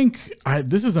 I think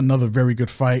this is another very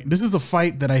good fight. This is a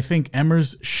fight that I think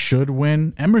Emmers should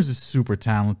win. Emmers is super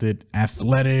talented,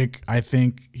 athletic. I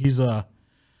think he's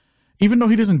even though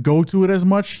he doesn't go to it as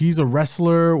much, he's a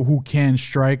wrestler who can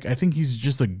strike. I think he's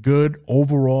just a good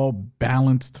overall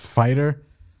balanced fighter.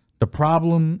 The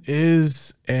problem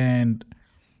is, and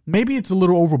maybe it's a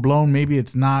little overblown, maybe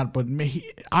it's not, but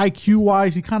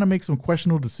IQ-wise, he kind of makes some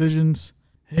questionable decisions.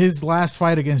 His last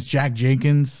fight against Jack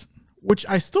Jenkins, which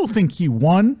I still think he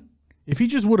won. If he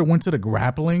just would have went to the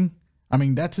grappling, I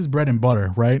mean, that's his bread and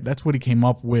butter, right? That's what he came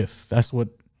up with. That's what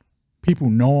people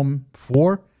know him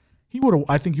for.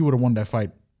 I think he would have won that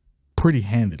fight pretty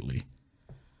handedly.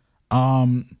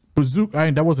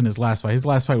 Buzukja, that wasn't his last fight. His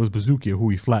last fight was Buzukja, who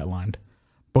he flatlined.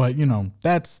 But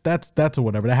that's a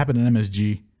whatever. That happened in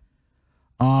MSG.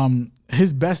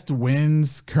 His best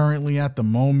wins currently at the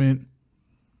moment,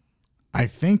 I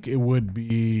think it would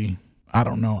be, I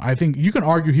don't know. I think you can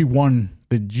argue he won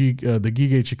the Gige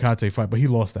Chikadze fight, but he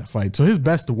lost that fight. So his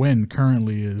best win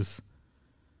currently is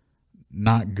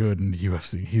not good in the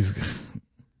UFC.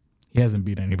 He hasn't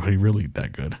beat anybody really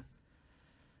that good.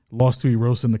 Lost to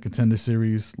Erosa in the Contender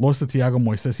Series. Lost to Thiago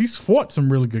Moises. He's fought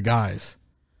some really good guys,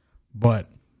 but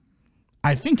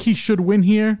I think he should win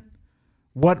here.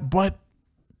 But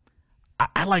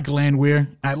I like Landwehr.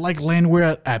 I like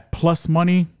Landwehr at plus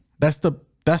money. That's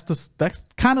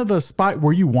kind of the spot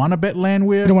where you want to bet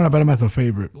Landwehr. You don't want to bet him as a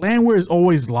favorite. Landwehr is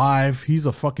always live. He's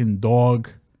a fucking dog.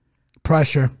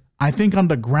 Pressure. I think on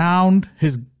the ground,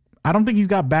 I don't think he's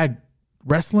got bad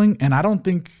wrestling, and I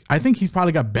think he's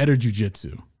probably got better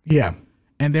jiu-jitsu. Yeah.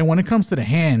 And then when it comes to the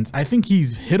hands, I think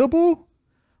he's hittable,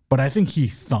 but I think he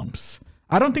thumps.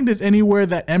 I don't think there's anywhere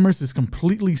that Emmers is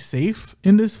completely safe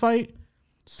in this fight.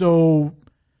 So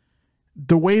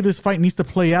the way this fight needs to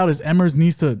play out is Emmers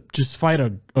needs to just fight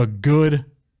a good,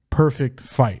 perfect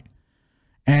fight.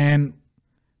 And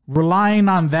relying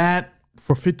on that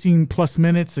for 15 plus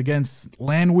minutes against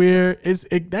Landwehr it's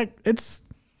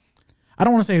I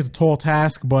don't want to say it's a tall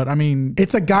task, but I mean,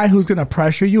 it's a guy who's going to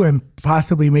pressure you and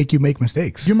possibly make you make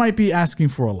mistakes. You might be asking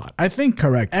for a lot. I think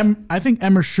correct. I think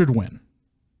Emmers should win.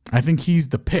 I think he's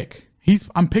the pick.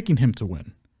 I'm picking him to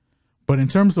win. But in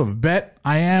terms of bet,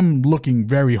 I am looking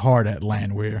very hard at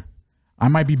Landwehr. I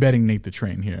might be betting Nate the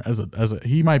Train here.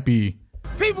 He might be.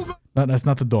 No, that's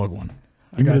not the dog one.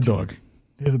 Give me the dog.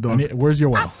 Here's a dog. Where's your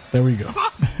wow? There we go.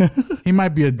 He might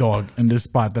be a dog in this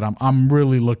spot that I'm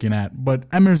really looking at. But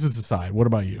Emmers is the side. What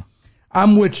about you?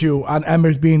 I'm with you on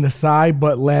Emmers being the side,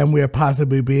 but Landwehr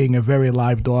possibly being a very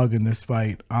live dog in this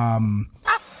fight.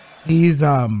 He is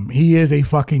a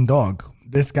fucking dog.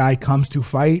 This guy comes to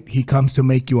fight. He comes to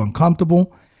make you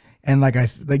uncomfortable. And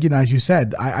as you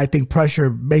said, I think pressure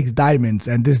makes diamonds.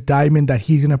 And this diamond that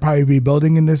he's going to probably be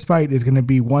building in this fight is going to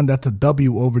be one that's a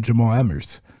W over Jamal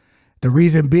Emmers. The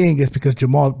reason being is because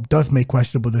Jamal does make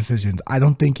questionable decisions. I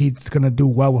don't think he's going to do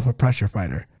well with a pressure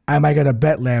fighter. Am I going to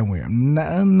bet Landwehr?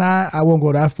 Nah, I won't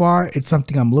go that far. It's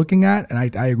something I'm looking at, and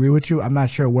I agree with you. I'm not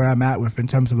sure where I'm at with in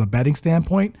terms of a betting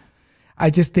standpoint.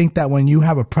 I just think that when you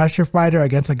have a pressure fighter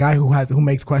against a guy who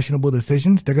makes questionable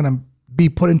decisions, they're going to be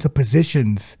put into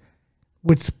positions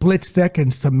with split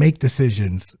seconds to make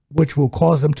decisions, which will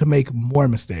cause them to make more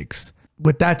mistakes.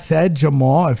 With that said,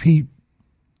 Jamal, if he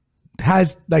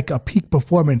has a peak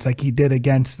performance like he did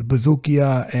against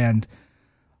Buzukja and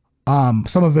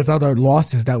some of his other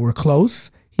losses that were close,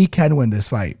 he can win this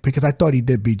fight, because I thought he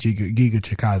did beat Giga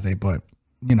Chikadze, but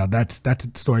that's a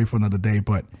story for another day.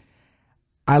 But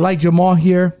I like Jamal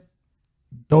here.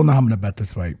 Don't know how I'm gonna bet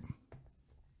this fight.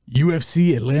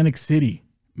 UFC Atlantic City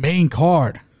main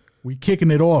card. We kicking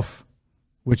it off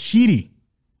with Chidi,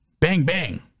 Bang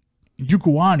Bang, and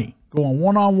Jukuani going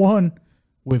 1-on-1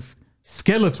 with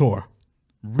Skeletor,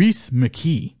 Reese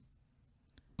McKee.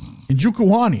 And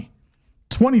Jukuani,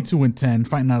 22-10,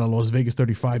 fighting out of Las Vegas,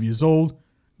 35 years old,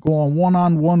 going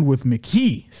 1-on-1 with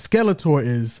McKee. Skeletor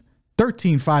is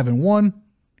 13-5-1,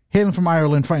 hailing from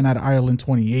Ireland, fighting out of Ireland,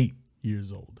 28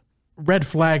 years old. Red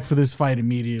flag for this fight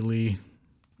immediately.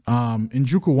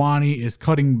 Njukuwani is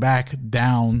cutting back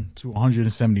down to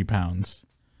 170 pounds.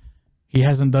 He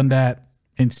hasn't done that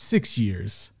in 6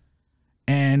 years.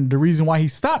 And the reason why he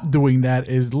stopped doing that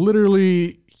is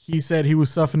literally, he said he was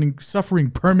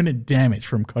suffering permanent damage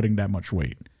from cutting that much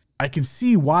weight. I can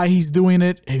see why he's doing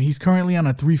it. And he's currently on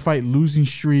a 3-fight losing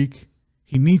streak.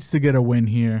 He needs to get a win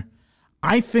here.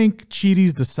 I think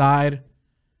Chidi's the side.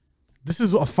 This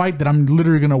is a fight that I'm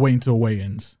literally going to wait until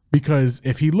weigh-ins. Because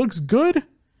if he looks good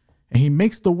and he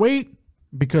makes the weight,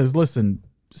 because listen,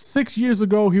 6 years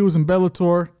ago he was in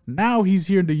Bellator. Now he's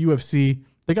here in the UFC.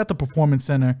 They got the Performance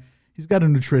Center. He's got a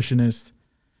nutritionist.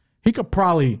 He could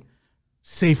probably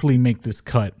safely make this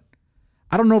cut.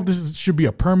 I don't know if this should be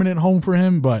a permanent home for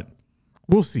him, but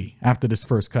we'll see after this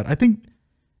first cut. I think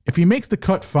if he makes the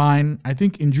cut, fine. I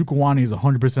think Njukuwani is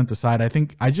 100% the side.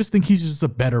 I just think he's just a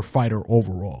better fighter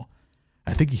overall.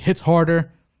 I think he hits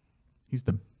harder. He's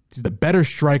the better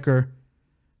striker.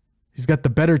 He's got the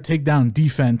better takedown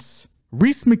defense.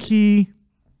 Reese McKee,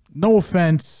 no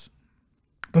offense,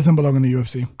 doesn't belong in the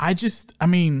UFC. I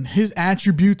mean, his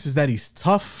attributes is that he's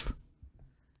tough.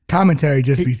 Commentary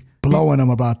just be blowing him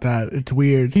about that. It's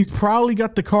weird. He's probably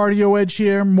got the cardio edge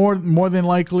here, more than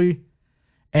likely.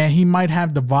 And he might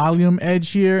have the volume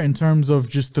edge here in terms of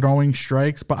just throwing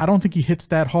strikes, but I don't think he hits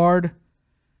that hard.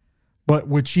 But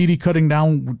with Chidi cutting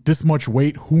down this much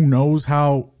weight, who knows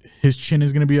how his chin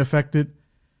is going to be affected.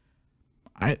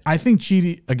 I think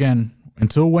Chidi, again,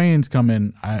 until weigh-ins come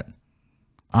in,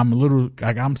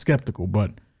 I'm skeptical,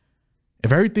 but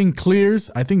if everything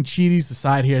clears, I think Chidi's the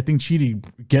side here. I think Chidi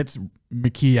gets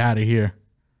McKee out of here.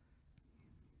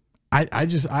 I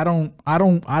don't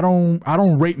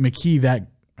rate McKee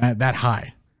that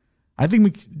high. I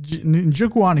think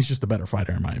Njukuwani is just a better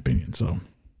fighter in my opinion. So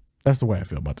that's the way I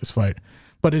feel about this fight.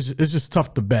 But it's just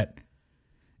tough to bet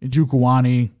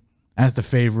Njukuwani as the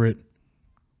favorite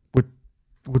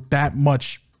with that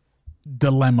much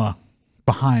dilemma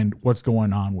behind what's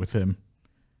going on with him.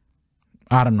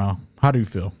 I don't know. How do you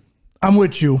feel? I'm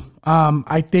with you.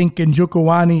 I think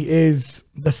Njukuwani is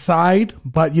the side,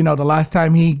 but the last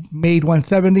time he made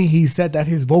 170, he said that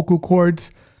his vocal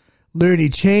cords literally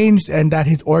changed and that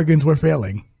his organs were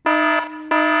failing.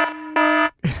 I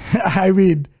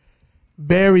mean,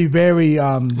 very, very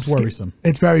it's worrisome.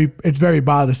 It's very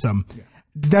bothersome. Yeah.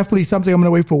 It's definitely something I'm going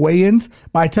to wait for weigh-ins.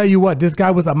 But I tell you what, this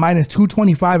guy was a minus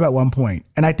 225 at one point.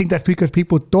 And I think that's because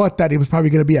people thought that it was probably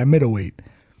going to be at middleweight.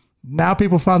 Now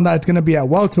people found out it's going to be at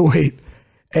welterweight.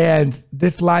 And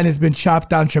this line has been chopped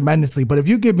down tremendously. But if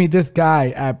you give me this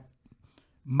guy at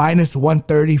minus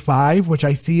 135, which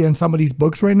I see in some of these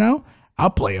books right now, I'll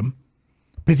play him.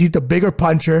 Because he's the bigger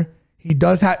puncher. He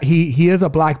does have he is a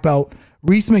black belt.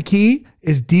 Reese McKee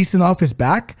is decent off his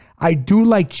back. I do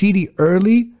like Chidi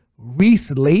early, Reese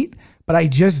late, but I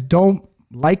just don't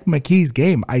like McKee's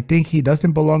game. I think he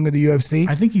doesn't belong in the UFC.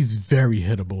 I think he's very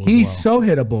hittable. He's as so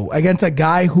hittable against a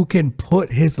guy who can put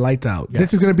his lights out. Yes.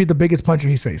 This is going to be the biggest puncher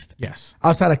he's faced. Yes.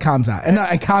 Outside of Kamzat. And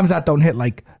Kamzat don't hit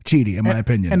like Chidi, in my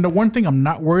opinion. And the one thing I'm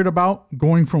not worried about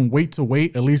going from weight to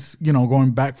weight, at least, you know,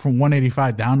 going back from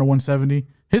 185 down to 170,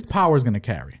 his power is going to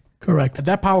carry. Correct.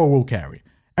 That power will carry.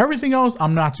 Everything else,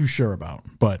 I'm not too sure about,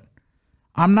 but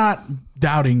I'm not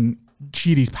doubting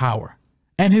Chidi's power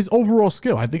and his overall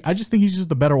skill. I just think he's just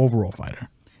the better overall fighter.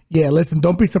 Yeah, listen,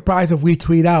 don't be surprised if we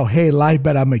tweet out, hey, live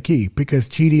bet on McKee, because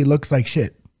Chidi looks like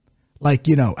shit. Like,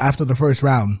 you know, after the first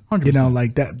round, 100%. You know,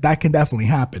 like that can definitely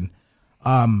happen.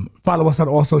 Follow us on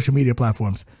all social media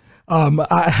platforms. I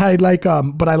like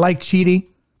Chidi.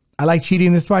 I like Chidi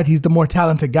in this fight. He's the more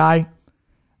talented guy.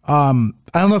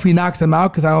 I don't know if he knocks him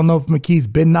out because I don't know if McKee's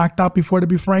been knocked out before, to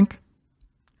be frank.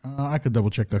 I could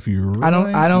double check that for you. I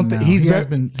don't think he's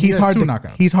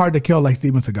hard to kill like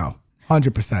Steven Seagal.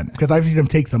 100%. Because I've seen him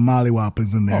take some molly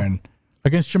whoppers in there. And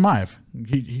against Chimaev.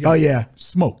 He oh, yeah.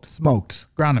 Smoked.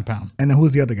 Ground and pound. And then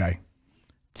who's the other guy?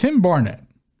 Tim Barnett.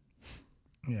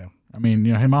 Yeah. I mean,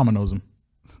 you know, his mama knows him.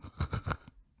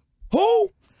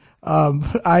 Who? I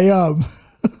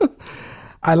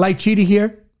like Chidi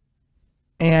here.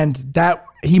 And that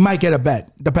he might get a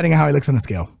bet, depending on how he looks on the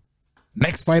scale.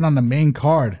 Next fight on the main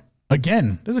card.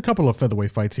 Again, there's a couple of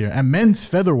featherweight fights here. At men's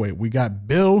featherweight, we got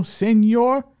Bill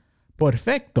Senor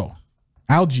Perfecto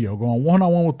Algio going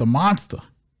one-on-one with the monster,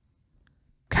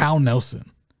 Kyle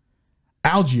Nelson.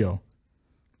 Algio,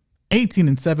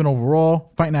 18-7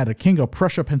 overall, fighting out of King of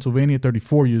Prussia, Pennsylvania,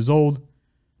 34 years old.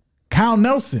 Kyle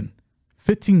Nelson,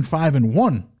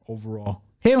 15-5-1 overall,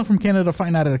 hailing from Canada,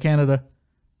 fighting out of Canada,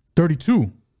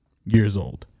 32 years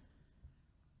old.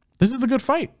 This is a good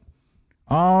fight.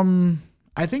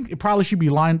 I think it probably should be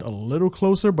lined a little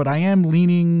closer, but I'm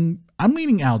leaning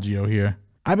Algio here.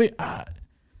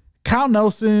 Kyle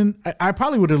Nelson, I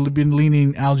probably would have been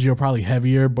leaning Algio probably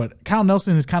heavier, but Kyle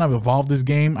Nelson has kind of evolved this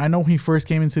game. I know when he first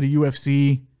came into the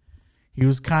UFC, he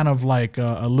was kind of like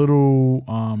a little,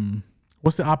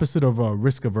 what's the opposite of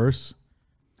risk averse?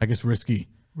 I guess risky.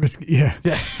 Risky, yeah.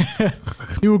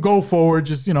 He would go forward,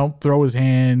 just, you know, throw his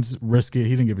hands, risk it.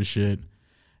 He didn't give a shit.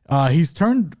 He's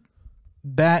turned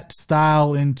that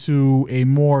style into a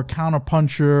more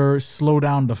counterpuncher, slow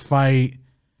down the fight,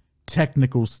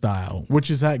 technical style, which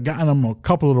has gotten him a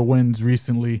couple of the wins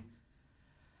recently.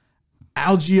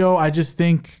 Algio, I just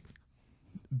think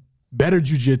better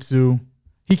jiu-jitsu.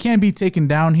 He can be taken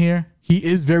down here. He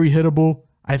is very hittable.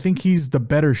 I think he's the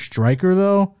better striker,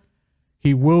 though.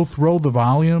 He will throw the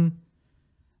volume.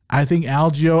 I think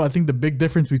the big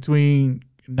difference between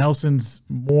Nelson's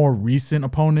more recent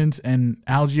opponents and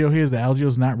Algio here is that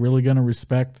Algio's not really going to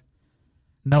respect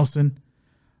Nelson.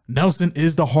 Nelson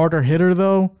is the harder hitter,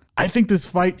 though. I think this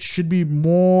fight should be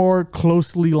more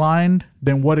closely lined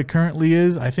than what it currently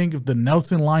is. I think if the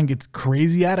Nelson line gets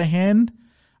crazy out of hand,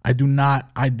 I do not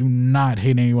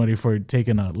hate anybody for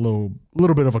taking a little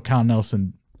bit of a Kyle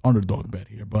Nelson underdog bet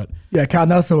here. But yeah, Kyle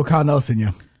Nelson will Kyle Nelson,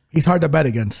 yeah. He's hard to bet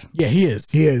against. Yeah, he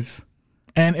is. He is.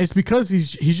 And it's because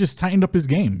he's just tightened up his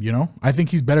game, you know? I think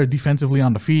he's better defensively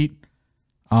on the feet.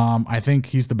 I think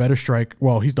he's the better striker.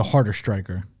 Well, he's the harder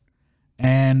striker.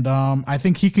 And I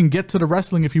think he can get to the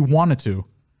wrestling if he wanted to.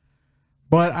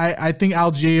 But I think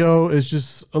Algio is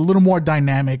just a little more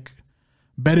dynamic,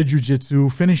 better jiu-jitsu.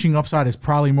 Finishing upside is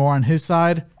probably more on his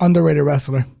side. Underrated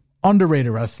wrestler.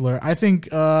 I think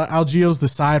Algio's the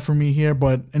side for me here,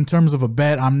 but in terms of a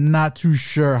bet, I'm not too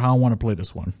sure how I want to play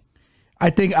this one. I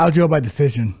think Algio by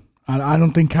decision. I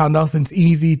don't think Kyle Nelson's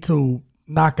easy to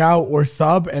knock out or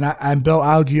sub, and Bill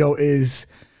Algio is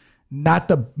not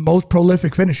the most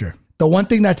prolific finisher. The one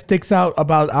thing that sticks out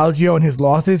about Algio and his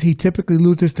losses, he typically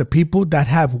loses to people that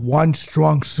have one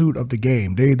strong suit of the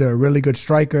game. They're either a really good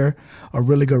striker, a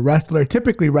really good wrestler,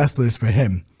 typically wrestlers for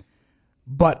him.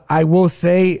 But I will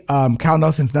say Kyle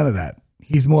Nelson's none of that.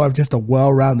 He's more of just a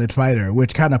well-rounded fighter,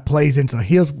 which kind of plays into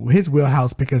his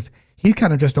wheelhouse because he's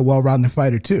kind of just a well-rounded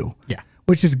fighter too. Yeah.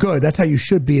 Which is good. That's how you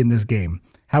should be in this game.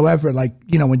 However, like,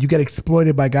 you know, when you get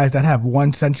exploited by guys that have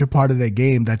one central part of their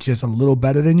game that's just a little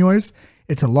better than yours,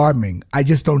 it's alarming. I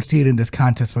just don't see it in this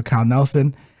contest for Kyle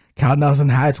Nelson. Kyle Nelson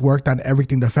has worked on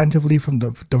everything defensively from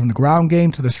the ground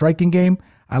game to the striking game.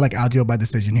 I like Algio by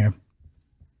decision here.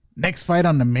 Next fight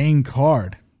on the main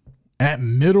card. At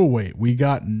middleweight, we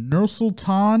got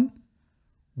Nursultan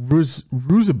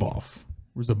Ruziboyev.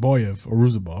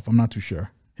 I'm not too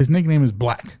sure. His nickname is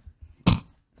Black.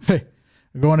 Hey,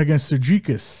 going against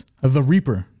Sergikas, the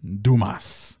Reaper,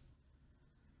 Dumas.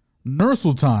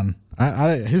 Nursultan,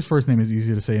 his first name is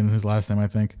easier to say than his last name, I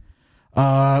think.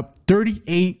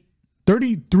 38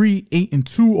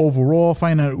 33-8-2 overall,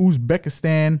 fighting out of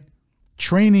Uzbekistan,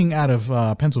 training out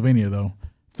of Pennsylvania, though.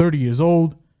 30 years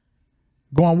old.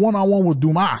 Going one-on-one with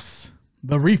Dumas,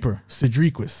 the Reaper,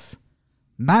 Cedriquis.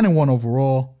 9-1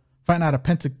 overall, fighting out of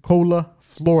Pensacola,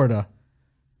 Florida.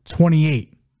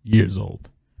 28 years old.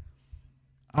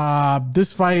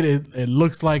 This fight, it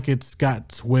looks like it's got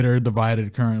Twitter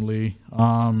divided currently,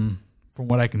 from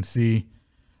what I can see.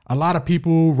 A lot of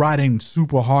people riding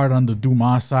super hard on the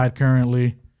Dumas side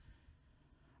currently.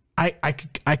 I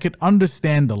could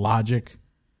understand the logic.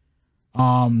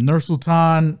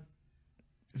 Nursultan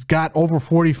has got over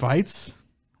 40 fights,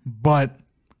 but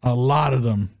a lot of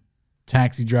them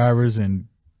taxi drivers and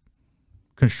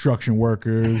construction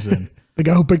workers and the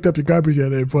guy who picked up your garbage the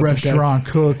other day. Restaurant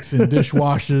cooks and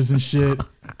dishwashers and shit.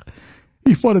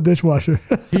 He fought a dishwasher.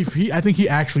 I think he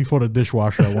actually fought a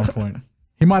dishwasher at one point.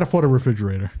 He might have fought a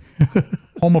refrigerator.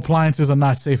 Home appliances are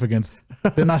not safe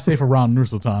they're not safe around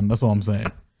Nursultan. That's all I'm saying.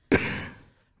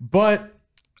 But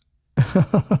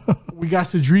we got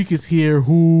Cedriquis here,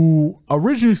 who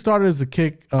originally started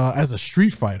as a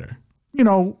street fighter. You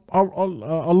know,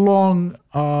 along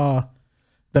the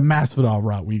Masvidal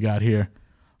route we got here.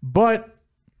 But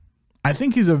I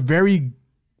think he's a very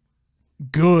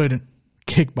good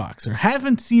kickboxer.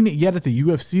 Haven't seen it yet at the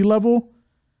UFC level.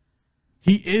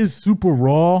 He is super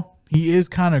raw. He is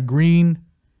kind of green.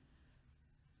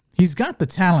 He's got the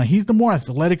talent. He's the more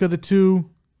athletic of the two.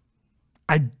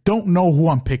 I don't know who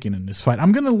I'm picking in this fight.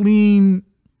 I'm going to lean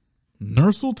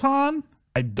Nursultan.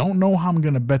 I don't know how I'm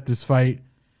going to bet this fight.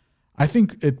 I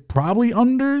think it probably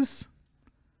unders,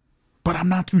 but I'm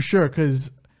not too sure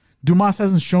because Dumas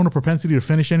hasn't shown a propensity to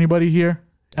finish anybody here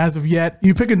as of yet.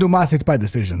 You picking Dumas, it's by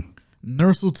decision.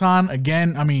 Nursultan,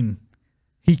 again, I mean,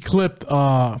 he clipped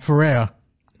Ferreira,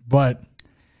 but...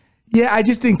 Yeah, I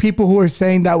just think people who are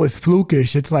saying that was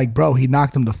flukish, it's like, bro, he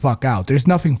knocked him the fuck out. There's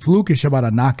nothing flukish about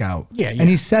a knockout. Yeah. And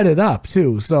he set it up,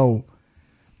 too. So,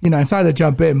 you know, I'm sorry to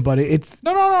jump in, but it's...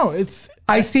 No. It's...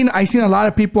 I seen a lot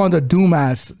of people on the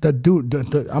Dumas,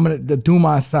 the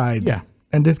Dumas side. Yeah.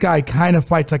 And this guy kind of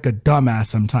fights like a dumbass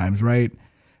sometimes, right?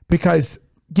 Because,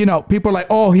 you know, people are like,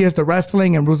 oh, he has the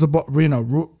wrestling and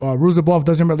Ruzabov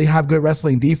doesn't really have good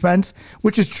wrestling defense,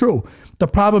 which is true. The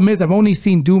problem is I've only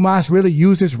seen Dumas really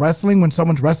use his wrestling when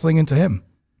someone's wrestling into him.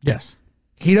 Yes.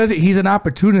 He doesn't. He's an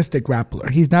opportunistic grappler.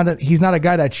 He's not a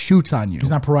guy that shoots on you.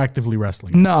 He's not proactively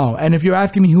wrestling. No. And if you're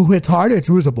asking me who hits harder, it's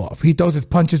Ruzabov. He throws his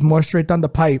punches more straight down the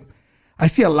pipe. I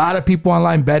see a lot of people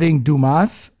online betting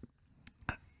Dumas.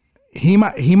 He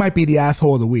might be the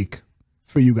asshole of the week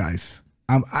for you guys.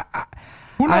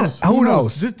 Who knows? Who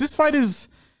knows? This fight is...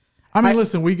 I mean,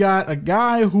 listen, we got a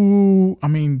guy who, I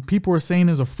mean, people are saying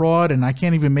is a fraud, and I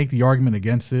can't even make the argument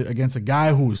against it, against a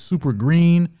guy who is super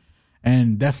green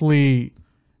and definitely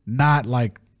not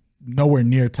like nowhere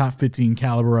near top 15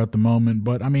 caliber at the moment.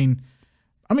 But I mean,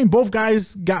 both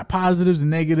guys got positives and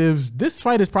negatives. This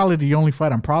fight is probably the only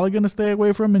fight I'm probably going to stay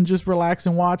away from and just relax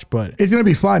and watch, but it's going to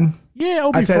be fun. Yeah,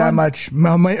 it'll be I'd say fun. that much.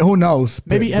 Who knows?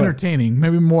 Maybe entertaining.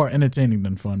 Maybe more entertaining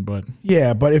than fun. But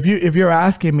yeah, but if you're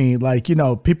asking me, like, you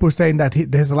know, people saying that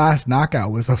his last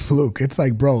knockout was a fluke. It's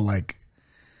like, bro, like,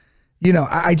 you know,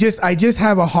 I just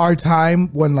have a hard time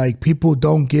when like people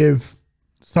don't give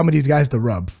some of these guys the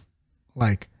rub.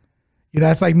 Like, you know,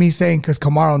 that's like me saying because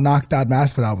Kamaru knocked out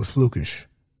Masvidal was flukish.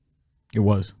 It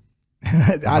was.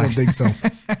 I don't think so.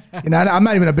 You know, I'm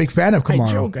not even a big fan of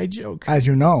Kamaru. I joke. As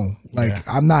you know, like, Yeah.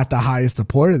 I'm not the highest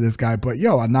supporter of this guy, but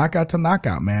yo, a knockout to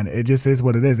knockout, man. It just is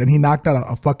what it is. And he knocked out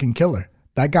a fucking killer.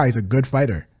 That guy's a good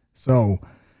fighter. So,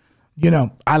 you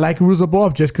know, I like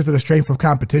Ruzabov just because of the strength of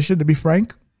competition, to be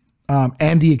frank,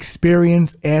 and the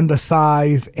experience and the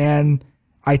size. And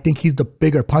I think he's the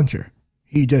bigger puncher.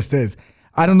 He just is.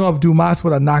 I don't know if Dumas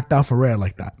would have knocked out Ferrer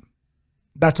like that.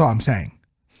 That's all I'm saying.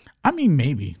 I mean,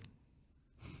 maybe.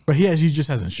 But he just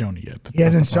hasn't shown it yet. He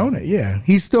hasn't shown it, yeah.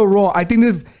 He's still raw. I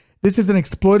think this is an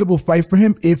exploitable fight for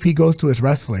him if he goes to his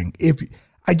wrestling.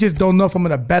 I just don't know if I'm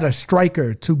going to bet a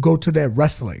striker to go to their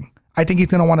wrestling. I think he's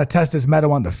going to want to test his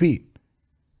mettle on the feet.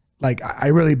 Like, I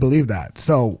really believe that.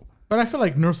 So, but I feel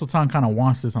like Nursultan kind of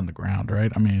wants this on the ground,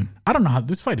 right? I mean, I don't know how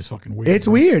this fight is fucking weird. It's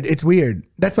weird. It's weird.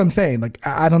 That's what I'm saying. Like,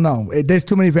 I don't know. There's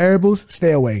too many variables.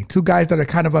 Stay away. Two guys that are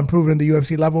kind of unproven in the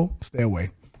UFC level. Stay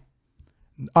away.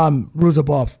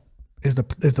 Ruzabov is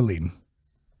the lead.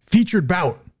 Featured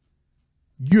bout,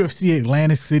 UFC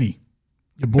Atlantic City.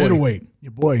 Your boy. Middleweight.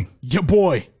 Your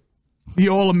boy. The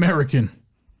All-American,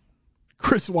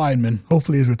 Chris Weidman.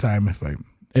 Hopefully his retirement fight.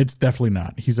 It's definitely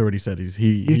not. He's already said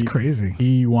he's crazy.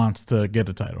 He wants to get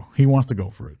a title. He wants to go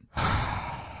for it.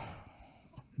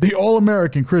 The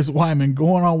All-American Chris Weidman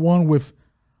going on one with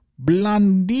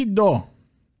Blandido.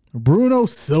 Bruno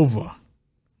Silva.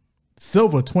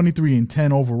 Silva,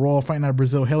 23-10 overall, fighting out of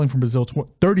Brazil, hailing from Brazil,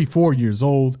 34 years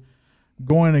old.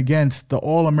 Going against the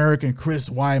All-American Chris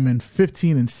Weidman,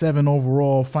 15-7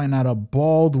 overall, fighting out of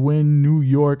Baldwin, New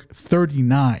York,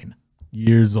 39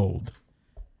 years old.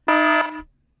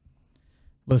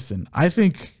 Listen, I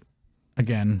think,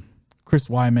 again, Chris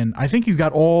Weidman, I think he's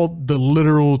got all the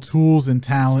literal tools and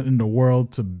talent in the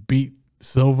world to beat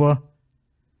Silva.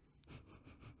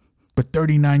 But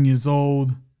 39 years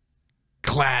old,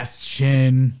 class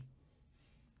chin,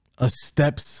 a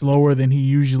step slower than he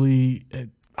usually...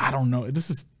 I don't know.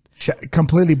 This is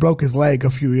completely broke his leg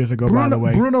a few years ago, by the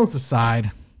way. Bruno's the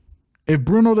side. If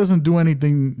Bruno doesn't do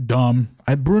anything dumb,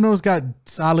 Bruno's got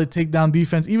solid takedown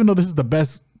defense, even though this is the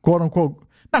best, quote unquote,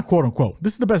 not quote unquote,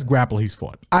 this is the best grappler he's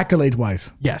fought. Accolades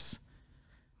wise. Yes.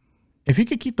 If he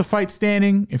could keep the fight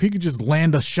standing, if he could just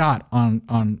land a shot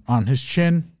on his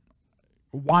chin,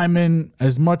 Weidman,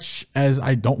 as much as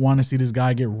I don't want to see this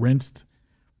guy get rinsed,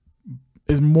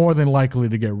 is more than likely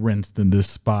to get rinsed in this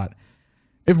spot.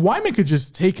 If Weidman could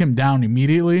just take him down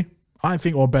immediately, I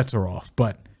think all bets are off.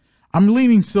 But I'm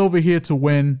leaning Silva here to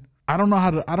win. I don't know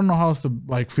how else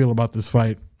to feel about this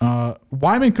fight.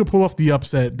 Weidman could pull off the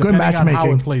upset depending on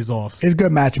how it plays off. It's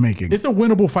good matchmaking. It's a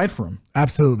winnable fight for him.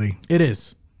 Absolutely. It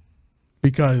is.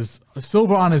 Because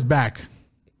Silva on his back,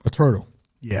 a turtle.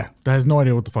 Yeah. That has no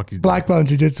idea what the fuck he's doing. Black belt in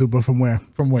jiu-jitsu, but from where?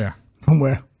 From where? From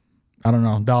where? I don't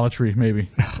know. Dollar Tree,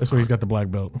 maybe. That's where he's got the black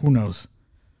belt. Who knows?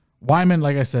 Weidman,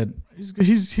 like I said,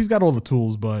 he's got all the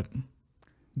tools, but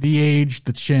the age,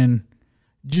 the chin,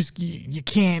 just you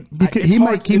can't.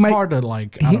 It's hard to I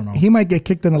don't know. He might get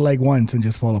kicked in the leg once and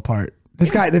just fall apart.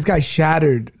 This guy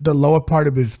shattered the lower part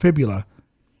of his fibula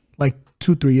like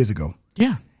 2-3 years ago.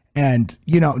 Yeah. And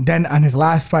then on his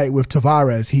last fight with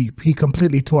Tavares, he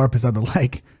completely tore up his other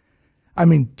leg. I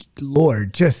mean,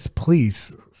 Lord, just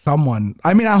please, someone.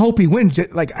 I mean, I hope he wins.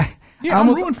 I'm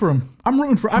rooting for him.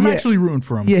 I'm actually rooting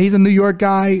for him. Yeah, he's a New York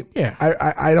guy. Yeah.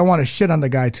 I don't want to shit on the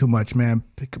guy too much, man.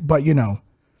 But,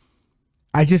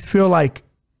 I just feel like,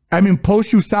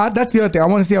 post USADA, that's the other thing. I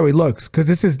want to see how he looks because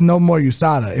this is no more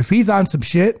USADA. If he's on some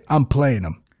shit, I'm playing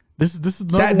him. This is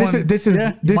another one.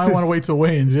 You might want to wait till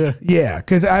weigh-ins, yeah. Yeah,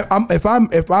 because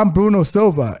if I'm Bruno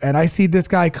Silva and I see this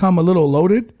guy come a little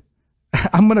loaded,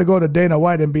 I'm going to go to Dana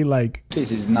White and be like,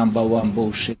 this is #1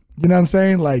 bullshit. You know what I'm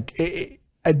saying?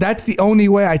 That's the only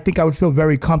way I think I would feel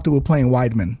very comfortable playing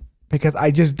Weidman because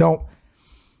I don't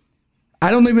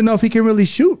even know if he can really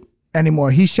shoot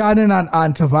anymore. He shot in on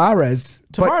Tavares.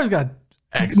 Tavares got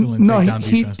excellent takedown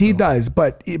defense. He does,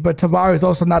 but Tavares is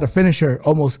also not a finisher.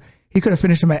 Almost, he could have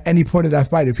finished him at any point of that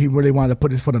fight if he really wanted to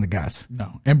put his foot on the gas.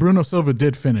 No, and Bruno Silva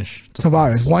did finish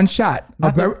Tavares. One shot.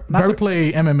 Not to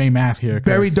play MMA math here.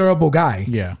 Very durable guy.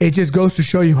 Yeah. It just goes to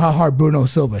show you how hard Bruno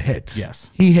Silva hits.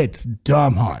 Yes. He hits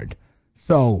dumb hard.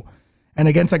 So, and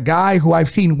against a guy who I've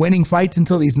seen winning fights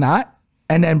until he's not.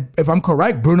 And then, if I'm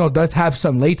correct, Bruno does have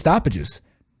some late stoppages.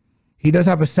 He does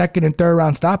have a second and third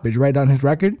round stoppage right on his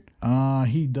record.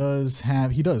 He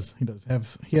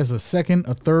has a second,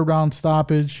 a third round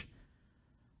stoppage,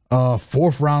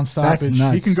 fourth round stoppage.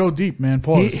 He can go deep, man.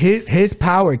 Pause. His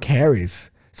power carries.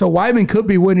 So Weidman could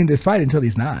be winning this fight until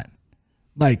he's not.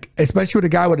 Especially with a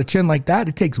guy with a chin like that,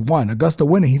 it takes one. Augusta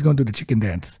winning, he's going to do the chicken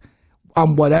dance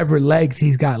on whatever legs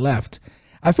he's got left.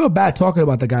 I feel bad talking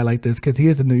about the guy like this because he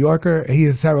is a New Yorker. He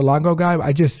is a Saralongo guy.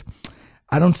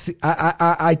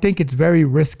 I think it's very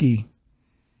risky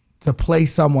to play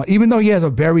someone, even though he has a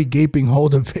very gaping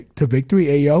hold to victory.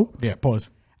 Ayo. Yeah. Pause.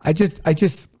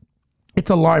 It's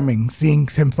alarming seeing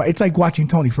him fight. It's like watching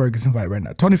Tony Ferguson fight right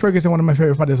now. Tony Ferguson, one of my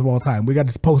favorite fighters of all time. We got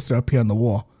this poster up here on the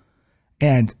wall,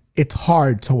 and it's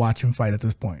hard to watch him fight at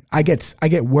this point. I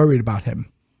get worried about him,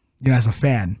 as a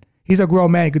fan. He's a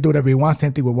grown man. He could do whatever he wants.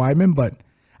 Same thing with Weidman. But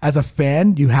as a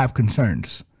fan, you have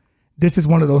concerns. This is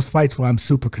one of those fights where I'm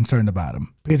super concerned about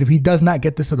him. Because if he does not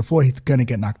get this to the floor, he's going to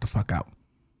get knocked the fuck out.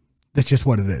 That's just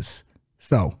what it is.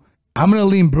 So I'm going to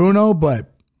lean Bruno,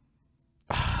 but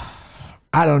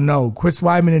I don't know. Chris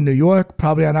Weidman in New York,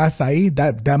 probably on Acai.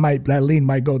 That lean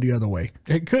might go the other way.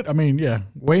 It could. Yeah.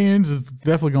 Weigh-ins is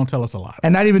definitely going to tell us a lot.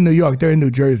 And not even New York. They're in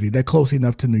New Jersey. They're close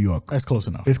enough to New York. That's close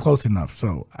enough. It's close enough.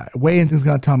 So weigh-ins is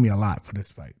going to tell me a lot for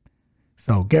this fight.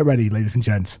 So get ready, ladies and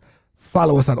gents.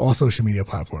 Follow us on all social media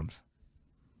platforms.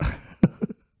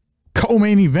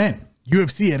 Co-main event,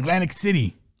 UFC Atlantic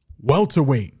City,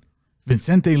 welterweight,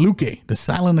 Vicente Luque, the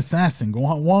silent assassin,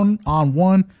 going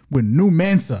one-on-one with New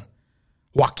Mansa,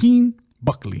 Joaquin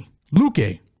Buckley.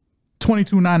 Luque,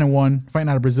 22-9-1, fighting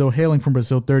out of Brazil, hailing from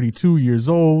Brazil, 32 years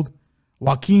old.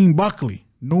 Joaquin Buckley,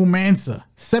 New Mansa,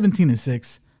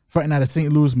 17-6, fighting out of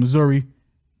St. Louis, Missouri,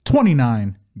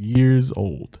 29 years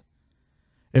old.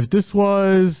 If this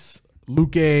was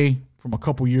Luque from a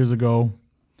couple years ago,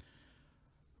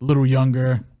 a little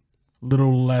younger, a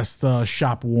little less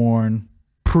shop worn,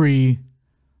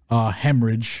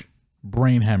 hemorrhage,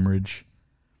 brain hemorrhage,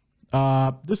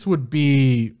 this would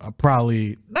be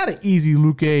probably not an easy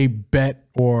Luque bet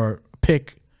or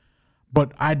pick,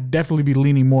 but I'd definitely be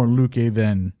leaning more Luque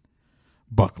than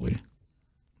Buckley.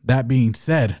 That being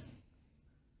said,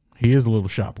 he is a little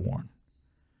shop worn.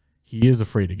 He is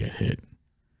afraid to get hit.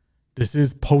 This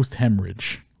is post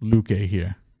hemorrhage Luque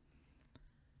here.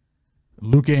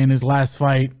 Luque in his last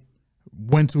fight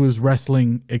went to his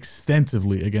wrestling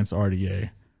extensively against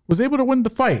RDA. Was able to win the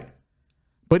fight,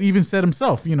 but even said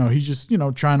himself, he's just,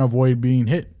 trying to avoid being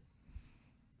hit.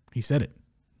 He said it.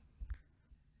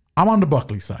 I'm on the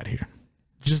Buckley side here.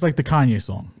 Just like the Kanye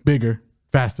song. Bigger,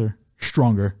 faster,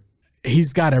 stronger.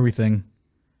 He's got everything.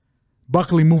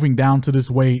 Buckley moving down to this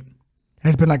weight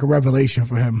has been like a revelation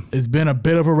for him. It's been a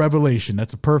bit of a revelation.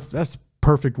 That's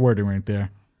perfect wording right there.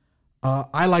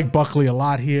 I like Buckley a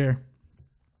lot here.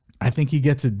 I think he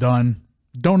gets it done.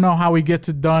 Don't know how he gets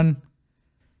it done.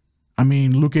 I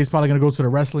mean, Luque's probably going to go to the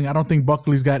wrestling. I don't think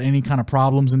Buckley's got any kind of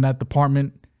problems in that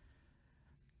department.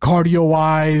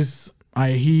 Cardio-wise,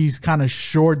 he's kind of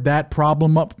shored that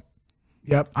problem up.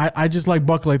 Yep. I just like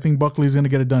Buckley. I think Buckley's going to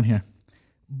get it done here.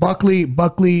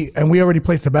 Buckley, and we already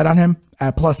placed a bet on him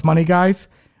at plus money, guys.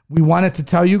 We wanted to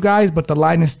tell you guys, but the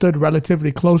line has stood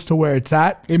relatively close to where it's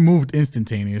at. It moved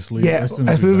instantaneously. Yeah, as soon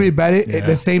as we bet it. Yeah.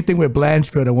 The same thing with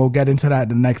Blanchfield, and we'll get into that in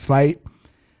the next fight.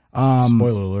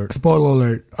 Spoiler alert.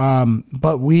 Spoiler alert.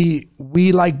 But we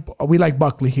like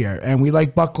Buckley here, and we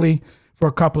like Buckley for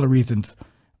a couple of reasons.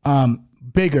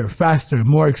 Bigger, faster,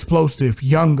 more explosive,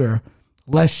 younger,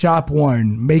 less shop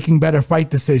worn, making better fight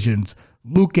decisions.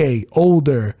 Luque,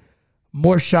 older,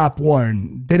 more shop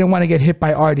worn, didn't want to get hit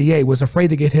by RDA, was afraid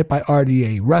to get hit by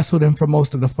RDA, wrestled him for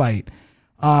most of the fight,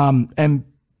 and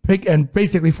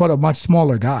basically fought a much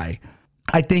smaller guy.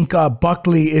 I think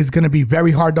Buckley is going to be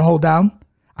very hard to hold down.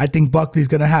 I think Buckley's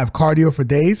going to have cardio for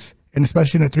days, and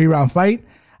especially in a 3-round fight.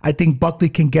 I think Buckley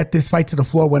can get this fight to the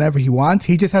floor whenever he wants.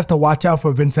 He just has to watch out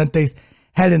for Vincente's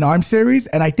head and arm series,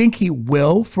 and I think he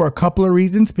will for a couple of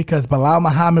reasons, because Belal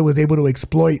Muhammad was able to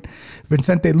exploit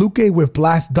Vicente Luque with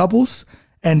blast doubles,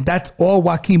 and that's all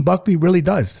Joaquin Buckley really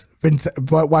does.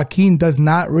 But Joaquin does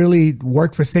not really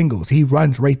work for singles. He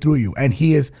runs right through you, and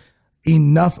he is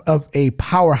enough of a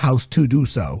powerhouse to do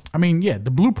so. I mean, yeah,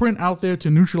 the blueprint out there to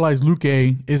neutralize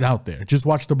Luque is out there. Just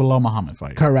watch the Belal Muhammad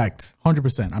fight. Correct.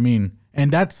 100%. I mean, and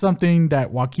that's something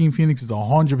that Joaquin Phoenix is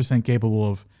 100%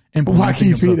 capable of.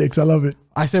 Joaquin Phoenix, I love it.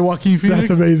 I say Joaquin Phoenix.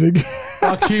 That's amazing.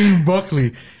 Joaquin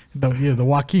Buckley. The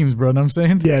Joaquins, bro. Know what I'm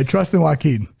saying? Yeah, trust in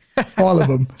Joaquin. All of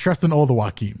them. Trust in all the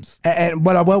Joaquins. And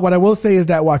what I will say is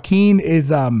that Joaquin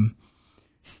is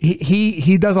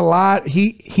he does a lot.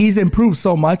 He's improved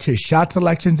so much. His shot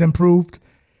selection's improved.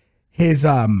 His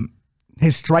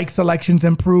strike selection's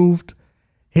improved.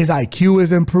 His IQ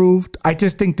is improved. I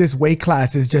just think this weight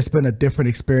class has just been a different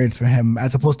experience for him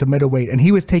as opposed to middleweight. And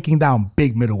he was taking down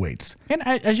big middleweights. And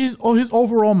his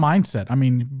overall mindset. I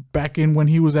mean, back in when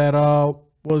he was at,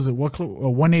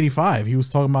 185, he was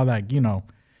talking about that,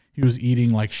 he was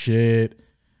eating like shit,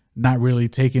 not really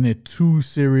taking it too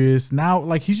serious. Now,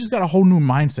 like, he's just got a whole new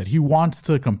mindset. He wants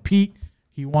to compete.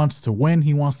 He wants to win.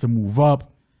 He wants to move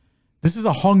up. This is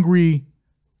a hungry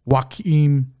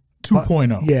Joaquin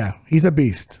 2.0. Yeah, he's a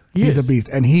beast. He's a beast.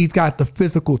 And he's got the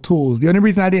physical tools. The only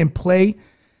reason I didn't play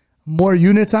more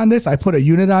units on this, I put a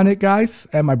unit on it, guys,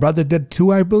 and my brother did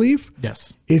too, I believe.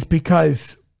 Yes. Is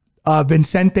because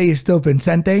Vicente is still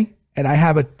Vicente, and I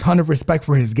have a ton of respect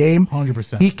for his game.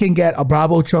 100%. He can get a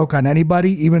Bravo choke on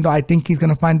anybody, even though I think he's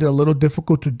going to find it a little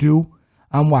difficult to do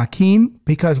on Joaquin,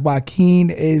 because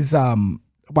Joaquin's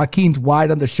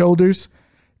wide on the shoulders.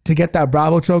 To get that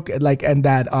Bravo choke, and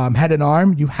that head and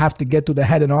arm, you have to get through the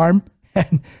head and arm.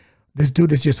 And this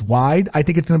dude is just wide. I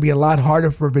think it's going to be a lot harder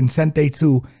for Vicente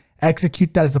to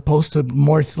execute that as opposed to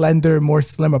more slender, more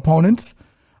slim opponents.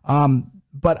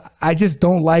 But I just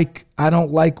don't like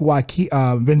Joaquin,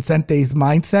 Vincente's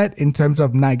mindset in terms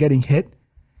of not getting hit.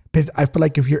 Because I feel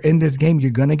like if you're in this game, you're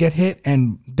going to get hit.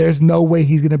 And there's no way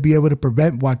he's going to be able to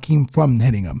prevent Joaquin from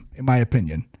hitting him, in my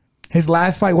opinion. His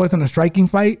last fight wasn't a striking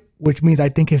fight, which means I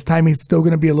think his timing is still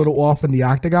going to be a little off in the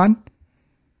octagon.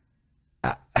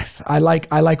 I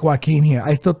like Joaquin here.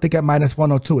 I still think at minus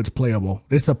 102 it's playable.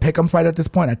 It's a pick'em fight at this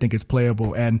point. I think it's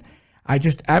playable, and I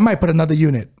might put another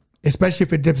unit, especially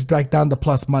if it dips back down to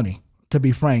plus money. To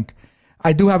be frank,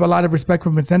 I do have a lot of respect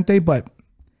for Vicente, but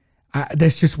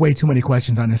there's just way too many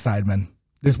questions on his side, man.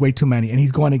 There's way too many. And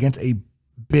he's going against a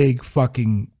big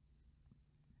fucking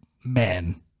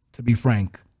man, to be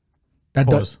frank.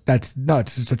 That's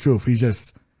nuts. It's the truth.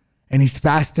 And he's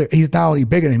faster. He's not only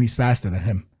bigger than him, he's faster than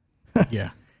him.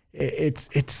 Yeah.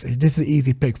 This is an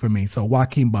easy pick for me. So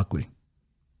Joaquin Buckley.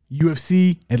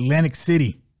 UFC Atlantic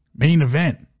City main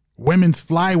event, women's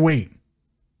flyweight.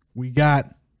 We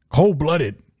got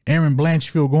cold-blooded Erin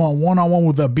Blanchfield going one-on-one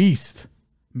with the beast,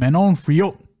 Manon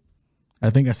Fiorot. I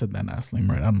think I said that last name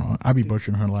right. I don't know. I be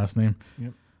butchering her last name.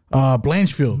 Yep.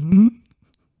 Blanchfield,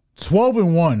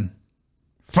 12-1,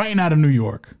 fighting out of New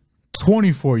York,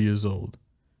 24 years old.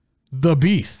 The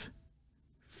beast,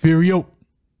 Fiorot,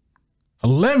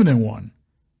 11-1,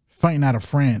 fighting out of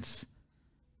France,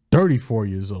 34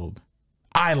 years old.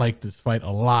 I like this fight a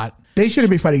lot. They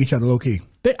shouldn't be fighting each other low key.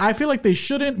 I feel like they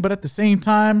shouldn't, but at the same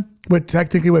time,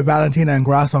 Technically with Valentina and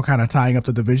Grasso kind of tying up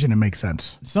the division, it makes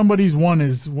sense. somebody's one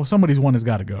has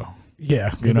got to go.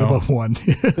 Yeah, You know. they both won.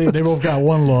 They both got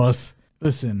one loss.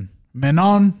 Listen,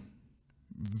 Manon,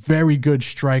 very good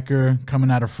striker coming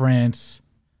out of France.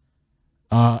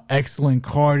 Excellent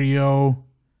cardio,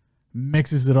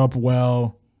 mixes it up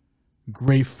well,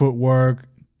 great footwork,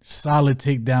 solid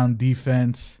takedown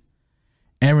defense.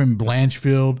 Erin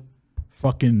Blanchfield,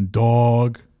 fucking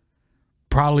dog.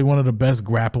 Probably one of the best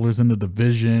grapplers in the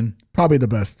division. Probably the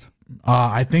best.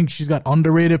 I think she's got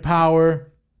underrated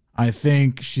power. I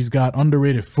think she's got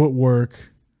underrated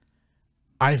footwork.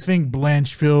 I think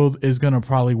Blanchfield is going to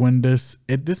probably win this.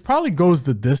 This probably goes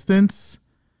the distance,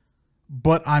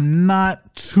 but I'm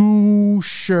not too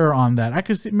sure on that. I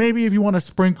could see maybe if you want to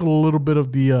sprinkle a little bit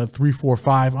of the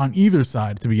 3-4-5 on either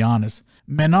side, to be honest.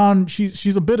 Manon,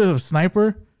 she's a bit of a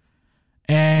sniper,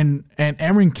 and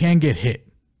Erin can get hit.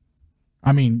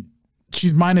 I mean,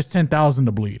 she's minus 10,000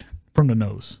 to bleed from the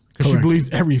nose because she bleeds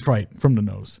every fight from the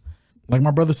nose. Like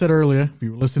my brother said earlier, if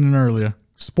you were listening earlier,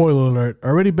 spoiler alert,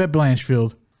 already bet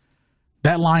Blanchfield.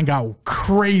 That line got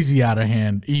crazy out of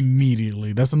hand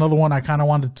immediately. That's another one I kind of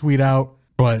wanted to tweet out,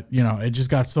 but it just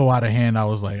got so out of hand. I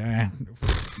was like,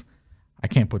 I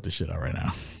can't put this shit out right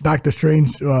now. Doctor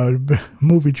Strange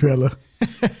movie trailer.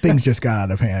 Things just got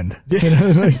out of hand.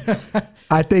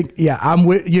 I think, I'm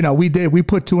with, we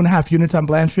put 2.5 units on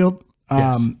Blanchfield.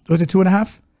 Yes. Was it 2.5?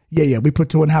 Yeah, we put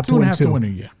 2.5 to win 2. To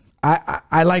win, yeah.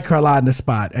 I like her a lot in the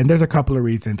spot, and there's a couple of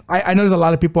reasons. I know there's a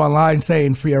lot of people online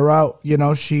saying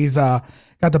Fiorot, she's got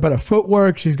the better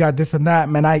footwork, she's got this and that.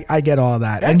 Man, I get all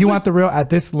that. And you want the real,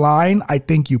 at this line, I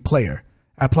think you play her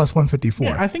at plus 154.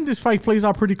 Yeah, I think this fight plays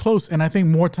out pretty close, and I think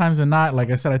more times than not,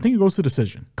 like I said, I think it goes to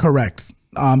decision. Correct.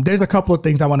 There's a couple of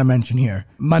things I want to mention here.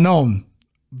 Manon,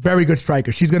 very good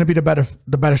striker. She's going to be the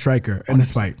better striker in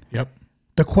this fight. Yep.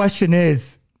 The question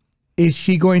is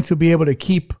she going to be able to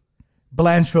keep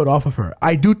Blanchfield off of her?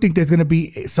 I do think there's going to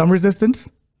be some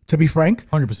resistance, to be frank.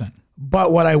 100%.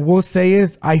 But what I will say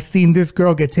is I seen this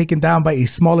girl get taken down by a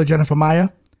smaller Jennifer Maia,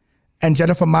 and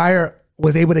Jennifer Maia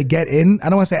was able to get in, I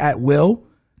don't want to say at will.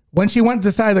 When she went to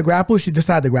decide to grapple, she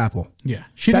decided to grapple. Yeah.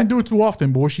 She didn't do it too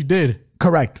often, but what she did,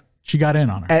 correct. She got in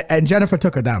on her. And Jennifer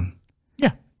took her down.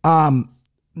 Yeah.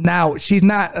 Now, she's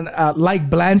not like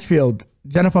Blanchfield.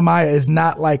 Jennifer Maia is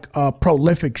not like a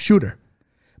prolific shooter,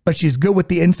 but she's good with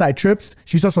the inside trips.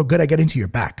 She's also good at getting to your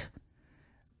back.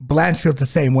 Blanchfield's the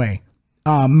same way.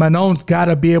 Manon's got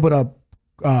to be able to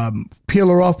peel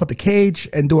her off with the cage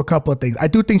and do a couple of things. I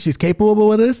do think she's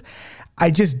capable of this. I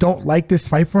just don't like this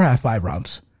fight for her at 5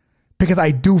 rounds, because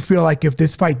I do feel like if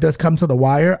this fight does come to the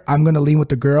wire, I'm going to lean with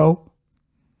the girl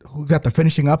who's got the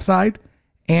finishing upside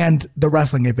and the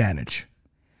wrestling advantage.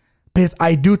 Because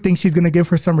I do think she's going to give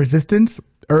her some resistance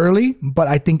early, but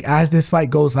I think as this fight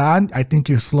goes on, I think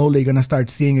you're slowly going to start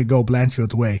seeing it go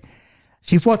Blanchfield's way.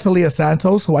 She fought Talia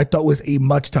Santos, who I thought was a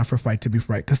much tougher fight, to be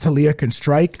frank, because Talia can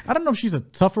strike. I don't know if she's a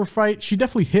tougher fight. She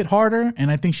definitely hit harder,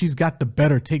 and I think she's got the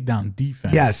better takedown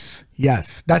defense.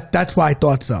 Yes. That's why I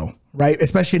thought so, right?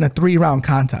 Especially in a 3-round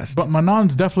contest. But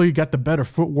Manon's definitely got the better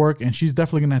footwork, and she's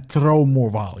definitely going to throw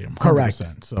more volume. 100%,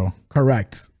 Correct.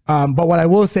 Correct. But what I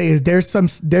will say is there's some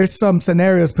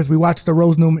scenarios, because we watched the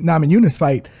Rose Namajunas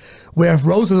fight, where if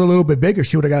Rose was a little bit bigger,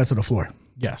 she would have got us to the floor.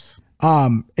 Yes.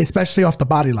 Especially off the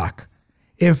body lock.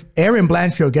 If Erin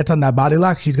Blanchfield gets on that body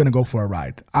lock, she's going to go for a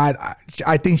ride.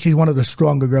 I think she's one of the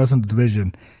stronger girls in the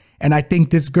division. And I think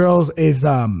this girl is,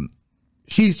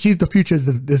 she's the future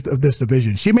of this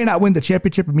division. She may not win the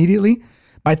championship immediately,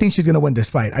 but I think she's going to win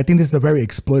this fight. I think this is a very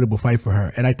exploitable fight for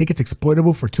her. And I think it's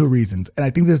exploitable for 2 reasons. And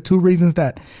I think there's 2 reasons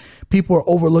that people are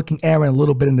overlooking Erin a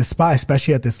little bit in this spot,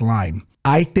 especially at this line.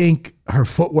 I think her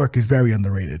footwork is very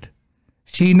underrated.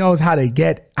 She knows how to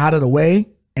get out of the way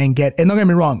and don't get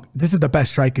me wrong, this is the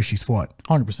best striker she's fought.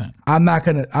 100%. I'm not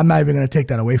even gonna take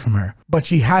that away from her. But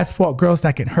she has fought girls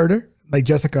that can hurt her, like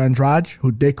Jessica Andrade,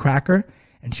 who did crack her,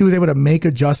 and she was able to make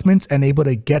adjustments and able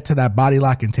to get to that body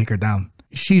lock and take her down.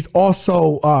 She's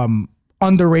also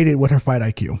underrated with her fight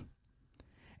IQ.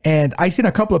 And I seen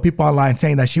a couple of people online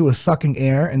saying that she was sucking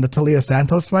air in the Talia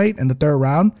Santos fight in the 3rd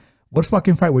round. What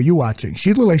fucking fight were you watching?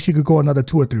 She looked like she could go another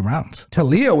 2 or 3 rounds.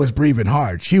 Talia was breathing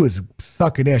hard. She was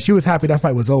sucking air. She was happy that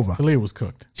fight was over. Talia was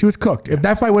cooked. She was cooked. If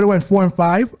that fight would have went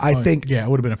 4-5, I think... Yeah, it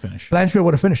would have been a finish. Blanchfield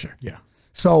would have finished her. Yeah.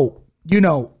 So, you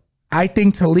know, I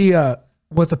think Talia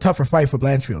was a tougher fight for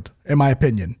Blanchfield, in my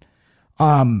opinion.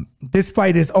 This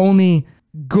fight is only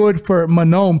good for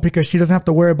Manon because she doesn't have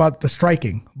to worry about the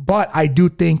striking. But I do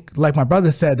think, like my brother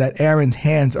said, that Erin's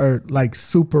hands are like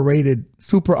super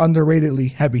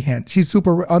underratedly heavy hand. She's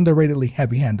super underratedly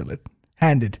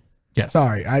handed. Yes.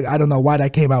 Sorry, I don't know why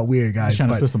that came out weird, guys. Just trying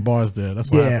to spit some bars there.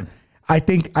 That's what happened. I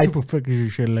think super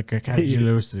shit like a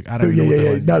calculus. I so, don't know what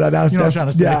the No, that was, you know what I'm trying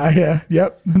to say. Yeah,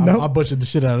 yep. No. I butchered the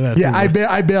shit out of that. Yeah, too,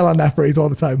 I bail on that phrase all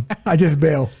the time. I just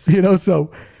bail, you know.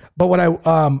 So, but what I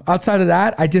outside of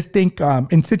that, I just think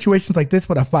in situations like this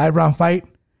with a 5-round fight,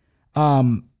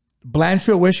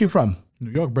 Blanchfield, where's she from?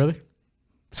 New York, brother.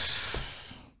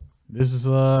 This is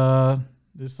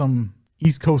some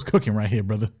East Coast cooking right here,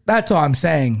 brother. That's all I'm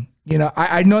saying. You know,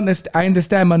 I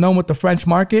understand Manon with the French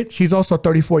market. She's also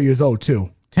 34 years old too.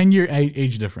 10-year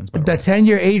age difference. The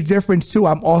 10-year age difference too.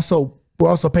 We're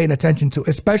also paying attention to.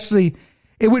 Especially,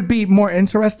 it would be more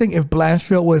interesting if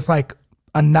Blanchfield was like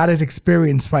a not as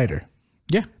experienced fighter.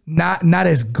 Yeah, not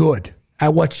as good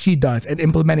at what she does and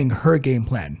implementing her game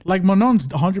plan. Like Manon's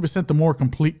 100% the more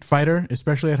complete fighter,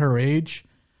 especially at her age.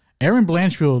 Erin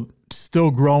Blanchfield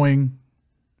still growing,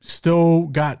 still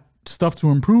got stuff to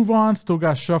improve on, still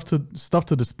got stuff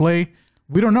to display.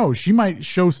 We don't know. She might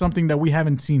show something that we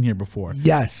haven't seen here before.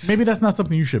 Yes. Maybe that's not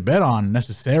something you should bet on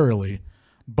necessarily,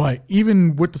 but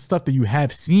even with the stuff that you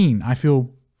have seen, I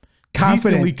feel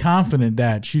confident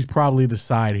that she's probably the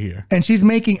side here. And she's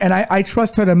making, and I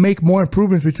trust her to make more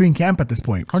improvements between camp at this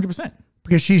point. 100%.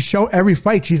 Because she's shown every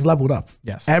fight she's leveled up.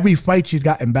 Yes. Every fight she's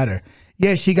gotten better.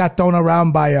 Yeah, she got thrown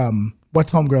around by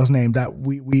what's homegirl's name that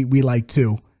we like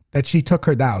too. That she took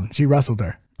her down. She wrestled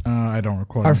her. I don't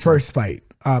recall. Her first fight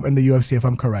in the UFC, if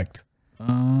I'm correct.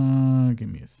 Give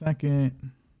me a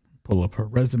second. Pull up her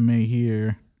resume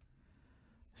here.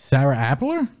 Sarah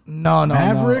Appler? No.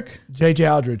 Maverick?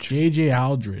 JJ Aldridge. JJ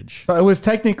Aldridge. So it was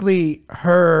technically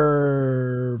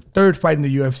her 3rd fight in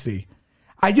the UFC.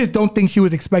 I just don't think she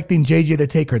was expecting JJ to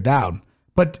take her down.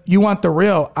 But you want the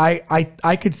real.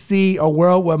 I could see a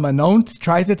world where Manon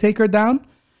tries to take her down.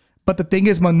 But the thing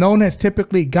is, Manon has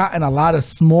typically gotten a lot of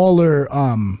smaller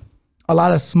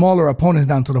opponents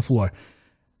down to the floor.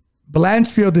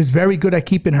 Blanchfield is very good at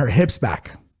keeping her hips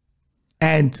back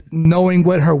and knowing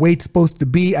what her weight's supposed to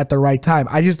be at the right time.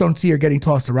 I just don't see her getting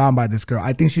tossed around by this girl.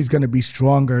 I think she's going to be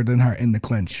stronger than her in the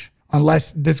clinch.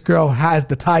 Unless this girl has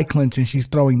the tie clinch and she's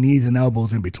throwing knees and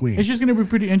elbows in between. It's just going to be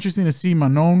pretty interesting to see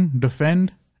Manon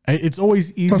defend. It's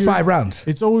always easier. For 5 rounds.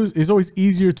 It's always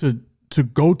easier to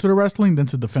go to the wrestling than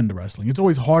to defend the wrestling. It's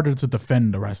always harder to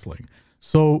defend the wrestling.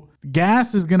 So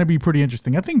gas is going to be pretty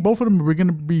interesting. I think both of them are going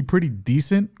to be pretty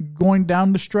decent going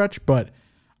down the stretch, but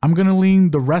I'm going to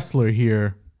lean the wrestler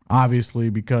here, obviously,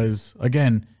 because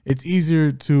again, it's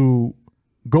easier to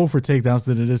go for takedowns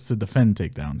than it is to defend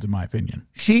takedowns, in my opinion.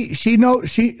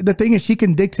 The thing is, she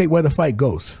can dictate where the fight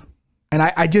goes. And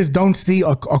I just don't see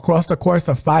across the course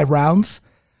of 5 rounds,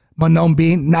 Manon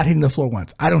not hitting the floor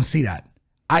once. I don't see that.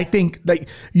 I think like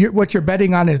what you're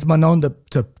betting on is Manon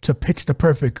to pitch the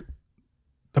perfect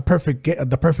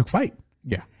fight.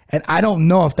 Yeah. And I don't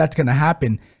know if that's going to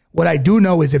happen. What I do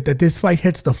know is if this fight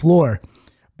hits the floor,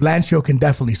 Blanchfield can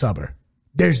definitely sub her.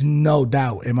 There's no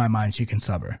doubt in my mind she can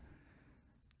sub her.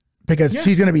 Because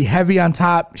she's going to be heavy on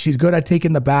top. She's good at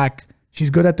taking the back. She's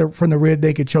good at from the rear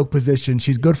naked choke position.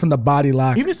 She's good from the body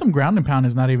lock. Even some ground and pound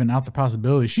is not even out the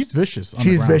possibility. She's vicious.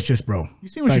 She's vicious, bro. You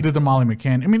see what she did to Molly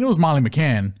McCann? I mean, it was Molly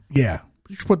McCann. Yeah.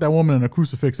 You put that woman in a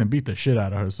crucifix and beat the shit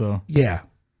out of her. So yeah.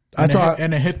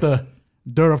 And it hit the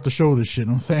dirt off the shoulder shit.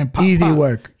 I'm saying pop, easy pop.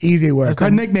 work.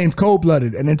 Her nickname's Cold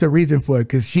Blooded, and it's a reason for it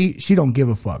because she don't give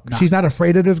a fuck. Nah. She's not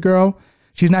afraid of this girl.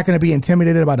 She's not going to be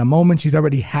intimidated by the moment. She's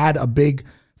already had a big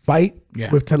fight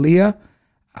with Talia.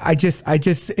 I just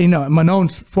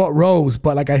Manon's fought Rose,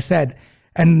 but like I said,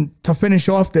 and to finish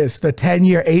off this, the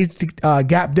 10-year age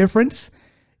gap difference,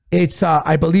 it's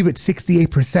I believe it's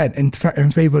 68%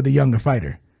 in favor of the younger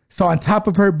fighter. So on top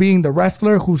of her being the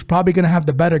wrestler who's probably going to have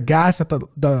the better gas on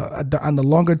the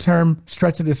longer term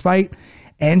stretch of this fight,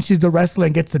 and she's the wrestler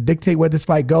and gets to dictate where this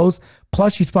fight goes,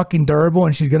 plus she's fucking durable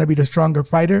and she's going to be the stronger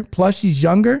fighter, plus she's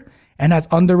younger and has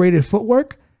underrated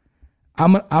footwork,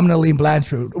 I'm going to lean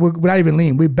Blanchfield. We're not even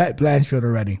lean. We bet Blanchfield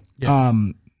already. Yeah.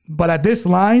 But at this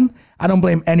line, I don't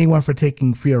blame anyone for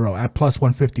taking Fiorot at plus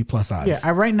 150 plus odds. Yeah,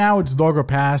 right now it's dog or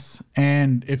pass.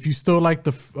 And if you still like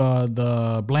the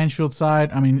Blanchfield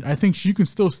side, I mean, I think you can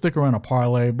still stick around a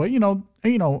parlay. But, you know,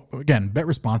 again, bet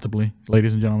responsibly,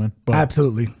 ladies and gentlemen. But,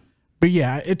 absolutely. But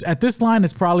yeah, at this line,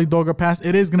 it's probably dog or pass.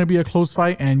 It is going to be a close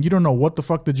fight, and you don't know what the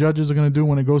fuck the judges are going to do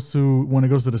when it goes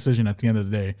to decision at the end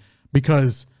of the day.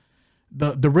 Because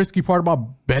the risky part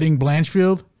about betting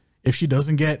Blanchfield, if she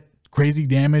doesn't get crazy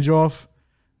damage off,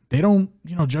 they don't,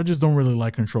 judges don't really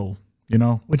like control,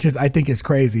 which is, I think is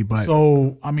crazy. But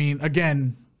so, I mean,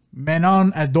 again,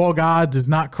 Manon at dog odds is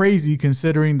not crazy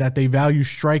considering that they value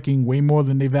striking way more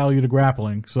than they value the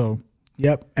grappling. So,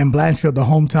 yep. And Blanchfield, the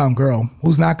hometown girl,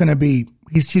 who's not going to be,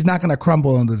 she's not going to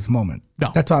crumble under this moment.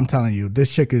 No. That's what I'm telling you.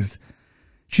 This chick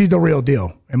she's the real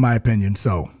deal, in my opinion.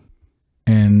 So.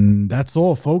 And that's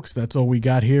all, folks. That's all we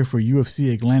got here for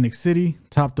UFC Atlantic City,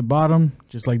 top to bottom.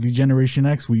 Just like Degeneration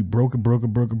X, we broke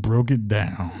it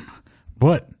down.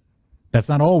 But that's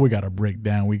not all we got to break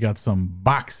down. We got some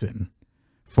boxing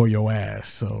for your ass.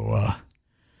 So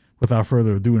without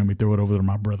further ado, let me throw it over to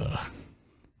my brother.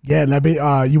 Yeah, let me.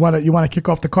 You wanna kick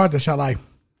off the cards, or shall I?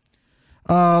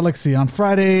 Let's see. On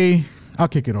Friday, I'll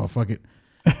kick it off. Fuck it.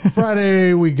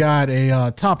 Friday, we got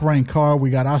a top-ranked card. We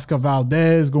got Oscar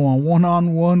Valdez going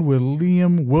one-on-one with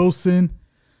Liam Wilson.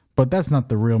 But that's not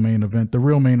the real main event. The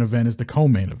real main event is the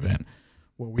co-main event,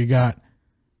 where we got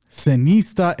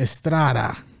Cenista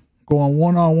Estrada going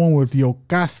one-on-one with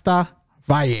Yocasta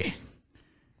Valle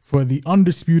for the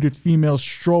undisputed female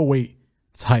strawweight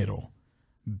title.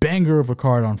 Banger of a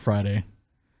card on Friday.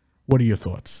 What are your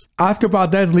thoughts? Oscar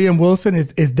Valdez, Liam Wilson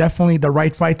is definitely the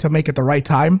right fight to make at the right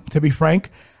time, to be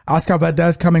frank. Oscar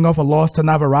Valdez coming off a loss to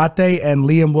Navarrete and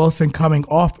Liam Wilson coming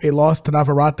off a loss to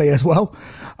Navarrete as well.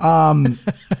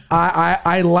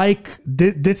 I like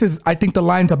this is, I think the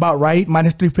line's about right.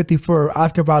 Minus 350 for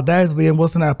Oscar Valdez, Liam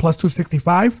Wilson at plus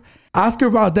 265. Oscar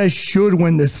Valdez should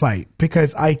win this fight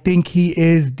because I think he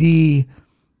is the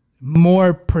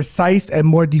more precise and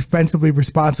more defensively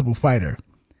responsible fighter.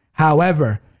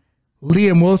 However,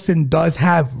 Liam Wilson does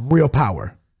have real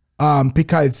power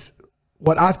because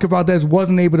what Oscar Valdez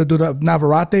wasn't able to do to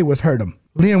Navarrete was hurt him.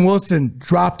 Liam Wilson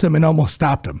dropped him and almost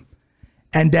stopped him.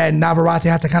 And then Navarrete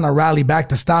had to kind of rally back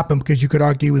to stop him because you could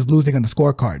argue he was losing on the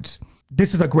scorecards.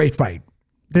 This is a great fight.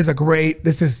 This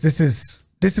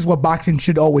is what boxing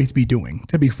should always be doing,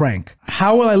 to be frank.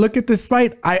 How will I look at this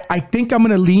fight? I think I'm going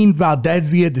to lean Valdez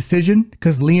via decision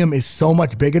because Liam is so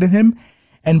much bigger than him.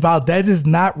 And Valdez is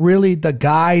not really the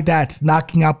guy that's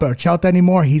knocking out Berchelt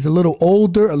anymore. He's a little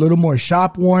older, a little more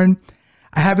shop worn.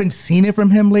 I haven't seen it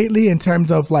from him lately in terms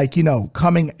of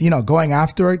going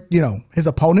after, his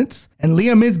opponents. And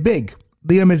Liam is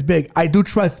big. I do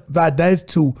trust Valdez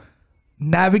to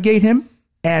navigate him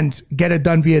and get it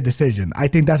done via decision. I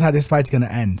think that's how this fight's going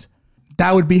to end.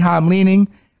 That would be how I'm leaning.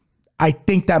 I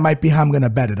think that might be how I'm going to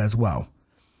bet it as well.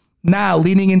 Now,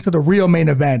 leaning into the real main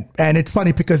event, and it's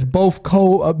funny because both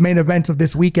co-main events of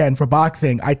this weekend for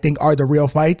boxing, I think, are the real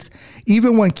fights.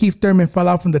 Even when Keith Thurman fell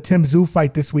out from the Tim Tszyu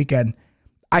fight this weekend,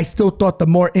 I still thought the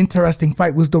more interesting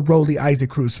fight was the Rolly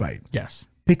Isaac Cruz fight. Yes.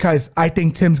 Because I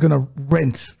think Tim's going to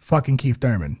rinse fucking Keith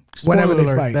Thurman whenever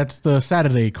they fight. That's the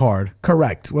Saturday card.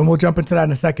 Correct. When we'll jump into that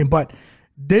in a second. But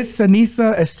this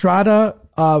Cenista Estrada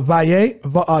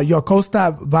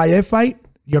Yocasta Valle fight,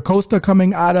 Yocasta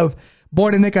coming out of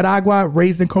born in Nicaragua,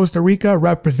 raised in Costa Rica,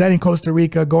 representing Costa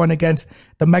Rica, going against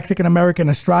the Mexican-American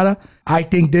Estrada. I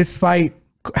think this fight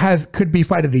could be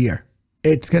fight of the year.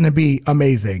 It's going to be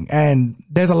amazing. And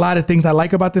there's a lot of things I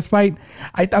like about this fight.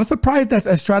 I'm surprised that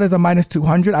Estrada's a minus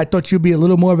 200. I thought she'd be a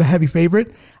little more of a heavy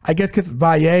favorite. I guess because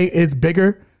Valle is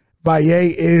bigger. Valle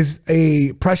is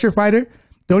a pressure fighter.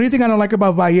 The only thing I don't like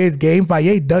about Valle's game,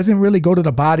 Valle doesn't really go to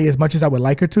the body as much as I would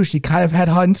like her to. She kind of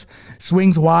headhunts,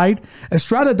 swings wide.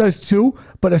 Estrada does too,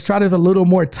 but Estrada's a little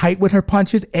more tight with her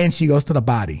punches, and she goes to the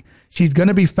body. She's going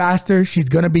to be faster. She's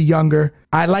going to be younger.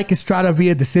 I like Estrada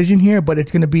via decision here, but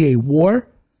it's going to be a war.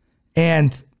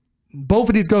 And both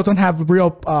of these girls don't have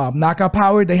real knockout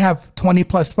power. They have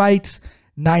 20-plus fights,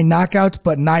 9 knockouts,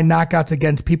 but 9 knockouts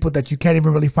against people that you can't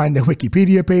even really find their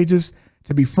Wikipedia pages,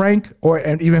 to be frank,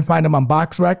 and even find them on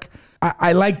BoxRec.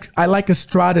 I like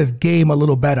Estrada's game a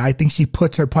little better. I think she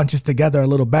puts her punches together a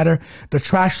little better. The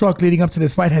trash talk leading up to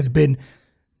this fight has been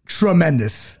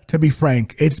tremendous, to be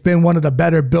frank. It's been one of the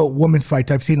better built women's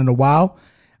fights I've seen in a while.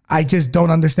 I just don't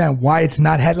understand why it's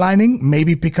not headlining.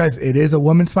 Maybe because it is a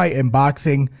women's fight in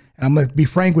boxing. And I'm going to be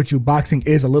frank with you, boxing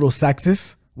is a little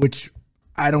sexist, which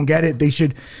I don't get it. They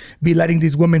should be letting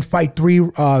these women fight 3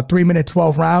 minute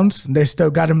 12 rounds. They still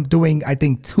got them doing, I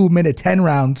think, 2 minute 10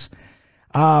 rounds.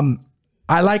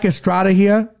 I like Estrada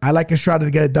here. I like Estrada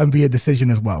to get it done via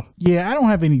decision as well. Yeah, I don't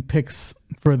have any picks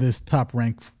for this top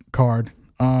rank card.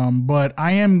 But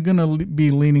I am going to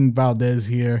be leaning Valdez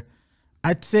here.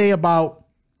 I'd say about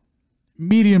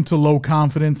medium to low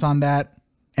confidence on that.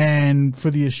 And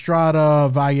for the Estrada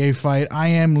Valle fight, I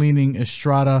am leaning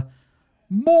Estrada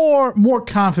more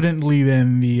confidently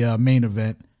than the main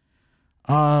event.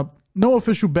 No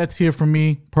official bets here for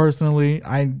me personally.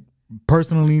 I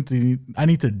need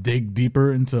to dig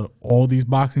deeper into all these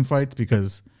boxing fights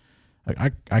because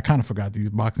I kind of forgot these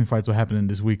boxing fights were happening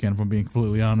this weekend, if I'm being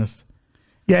completely honest.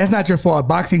 Yeah, it's not your fault.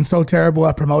 Boxing's so terrible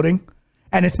at promoting.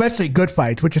 And especially good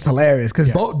fights, which is hilarious because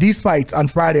both these fights on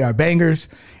Friday are bangers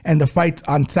and the fights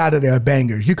on Saturday are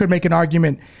bangers. You could make an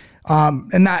argument,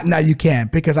 and not you can't,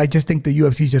 because I just think the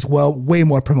UFC is just way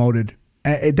more promoted.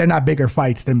 They're not bigger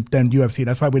fights than UFC.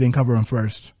 That's why we didn't cover them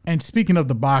first. And speaking of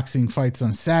the boxing fights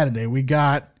on Saturday, we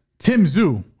got Tim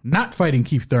Tszyu not fighting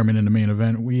Keith Thurman in the main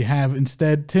event. We have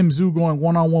instead Tim Tszyu going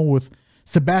one-on-one with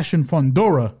Sebastian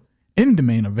Fundora in the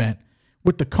main event,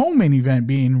 with the co-main event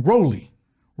being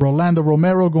Rolando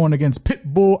Romero going against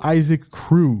Pitbull Isaac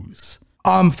Cruz.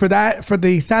 For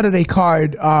the Saturday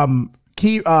card,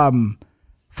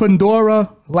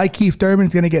 Fundora, like Keith Thurman,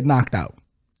 is going to get knocked out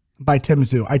by Tim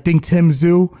Tszyu. I think Tim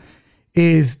Tszyu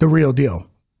is the real deal.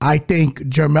 I think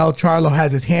Jermell Charlo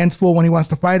has his hands full when he wants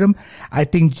to fight him. I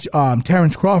think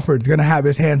Terrence Crawford's going to have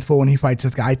his hands full when he fights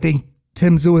this guy. I think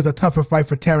Tim Tszyu is a tougher fight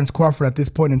for Terrence Crawford at this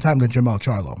point in time than Jermell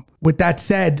Charlo. With that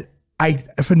said,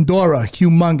 Fundora,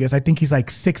 humongous. I think he's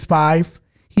like 6'5".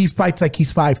 He fights like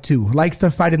he's 5'2". Likes to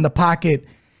fight in the pocket.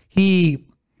 He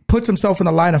puts himself in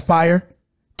the line of fire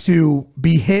to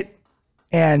be hit,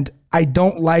 and I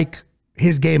don't like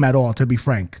his game at all, to be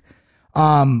frank.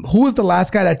 Who was the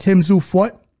last guy that Tim Tszyu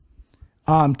fought?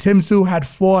 Tim Tszyu had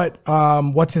fought,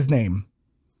 what's his name?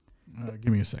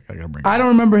 Give me a sec. I don't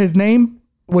remember his name,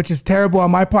 which is terrible on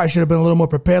my part. I should have been a little more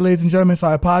prepared, ladies and gentlemen, so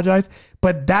I apologize.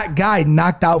 But that guy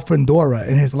knocked out Fundora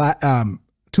in his 1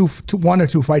 or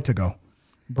 2 fights ago.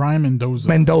 Brian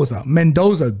Mendoza.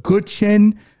 Mendoza, good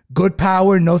chin, good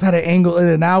power, knows how to angle in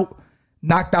and out.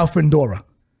 Knocked out Fundora.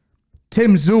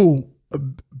 Tim Tszyu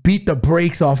beat the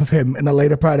brakes off of him in the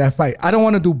later part of that fight. I don't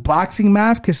want to do boxing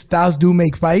math because styles do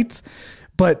make fights,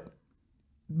 but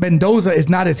Mendoza is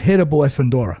not as hittable as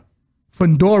Fundora.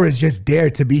 Fundora is just there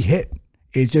to be hit.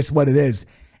 It's just what it is.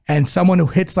 And someone who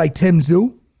hits like Tim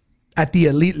Tszyu at the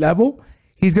elite level,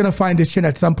 he's going to find this chin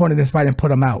at some point in this fight and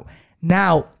put him out.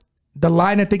 Now, the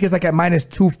line I think is like at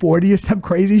 -240 or some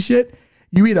crazy shit.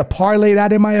 You either parlay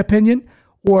that, in my opinion,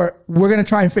 or we're going to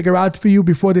try and figure out for you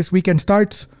before this weekend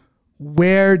starts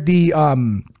where the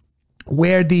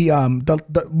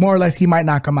more or less he might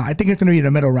knock him out. I think it's going to be in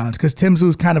the middle rounds because Tim Tszyu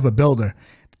is kind of a builder.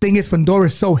 The thing is, Fundora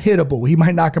is so hittable, he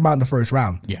might knock him out in the first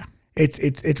round. Yeah.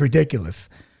 It's ridiculous.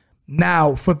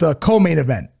 Now, for the co-main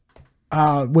event,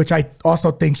 which I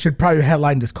also think should probably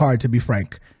headline this card, to be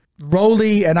frank.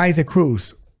 Rolly and Isaac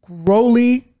Cruz.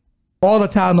 Rolly, all the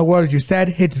talent in the world, as you said,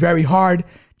 hits very hard.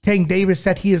 Tank Davis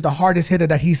said he is the hardest hitter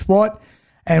that he's fought.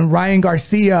 And Ryan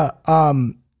Garcia,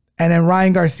 also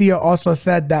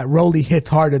said that Rolly hits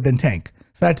harder than Tank.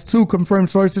 So that's 2 confirmed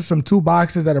sources from 2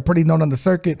 boxers that are pretty known on the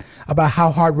circuit about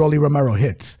how hard Rolly Romero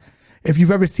hits. If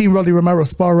you've ever seen Rolly Romero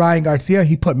spar Ryan Garcia,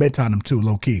 he put mitts on him too,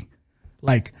 low key.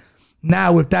 Like,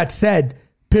 now with that said,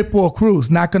 Pitbull Cruz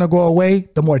not gonna go away.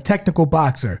 The more technical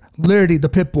boxer, literally the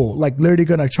Pitbull, like literally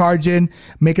gonna charge in,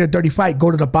 make it a dirty fight, go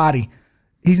to the body.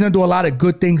 He's gonna do a lot of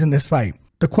good things in this fight.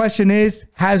 The question is,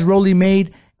 has Rolly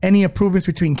made any improvements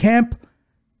between camp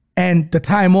and the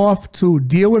time off to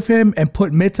deal with him and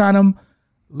put mitts on him,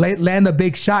 land a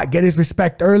big shot, get his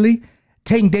respect early?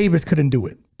 Tank Davis couldn't do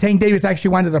it. Tank Davis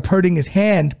actually wound up hurting his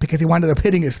hand because he wound up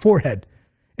hitting his forehead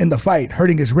in the fight,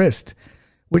 hurting his wrist.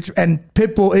 And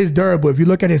Pitbull is durable. If you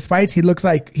look at his fights, he looks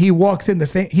like he walks out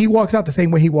the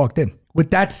same way he walked in. With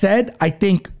that said, I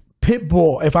think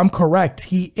Pitbull, if I'm correct,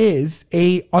 he is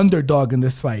a underdog in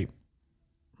this fight.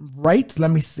 Right?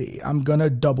 Let me see. I'm gonna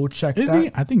double check that. Is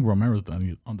he? I think Romero's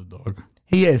the underdog.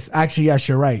 He is. Actually, yes,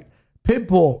 you're right.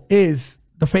 Pitbull is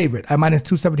the favorite at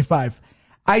 -275.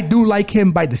 I do like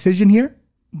him by decision here,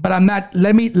 but I'm not.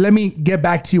 Let me get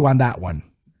back to you on that one.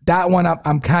 That one,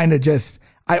 I'm kind of just.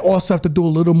 I also have to do a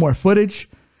little more footage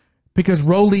because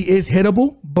Rolly is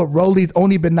hittable, but Rolly's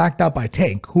only been knocked out by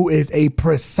Tank, who is a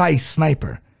precise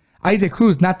sniper. Isaac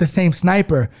Cruz, not the same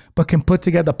sniper, but can put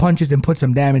together punches and put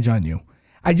some damage on you.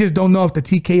 I just don't know if the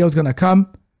TKO is going to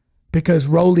come because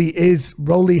Rolly has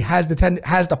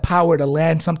the power to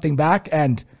land something back.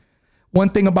 And one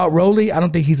thing about Rolly, I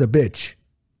don't think he's a bitch.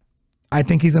 I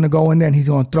think he's going to go in there and he's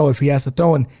going to throw if he has to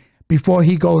throw. And before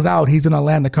he goes out, he's going to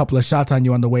land a couple of shots on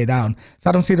you on the way down. So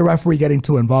I don't see the referee getting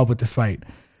too involved with this fight.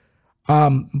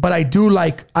 But I do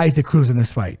like Isaac Cruz in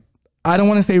this fight. I don't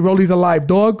want to say Rolly's a live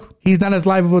dog. He's not as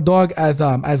live of a dog as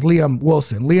Liam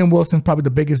Wilson. Liam Wilson's probably the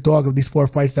biggest dog of these 4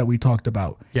 fights that we talked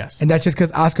about. Yes. And that's just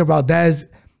because Oscar Valdez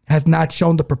has not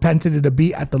shown the propensity to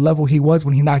be at the level he was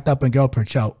when he knocked up Miguel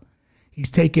Perchelt.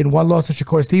 He's taken 1 loss to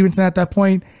Shakur Stevenson at that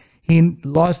point. He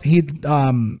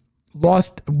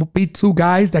beat 2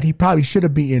 guys that he probably should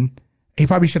have beaten. He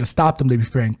probably should have stopped them, to be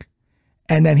frank.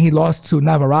 And then he lost to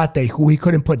Navarrete, who he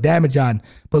couldn't put damage on,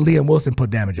 but Liam Wilson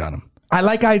put damage on him. I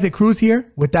like Isaac Cruz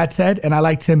here, with that said, and I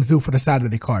like Tim Tszyu for the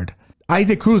Saturday card.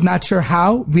 Isaac Cruz, not sure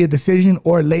how, via decision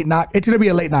or late knock. It's going to be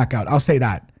a late knockout, I'll say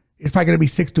that. It's probably going to be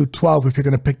 6-12 if you're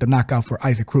going to pick the knockout for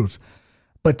Isaac Cruz.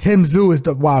 But Tim Tszyu is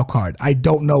the wild card. I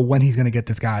don't know when he's going to get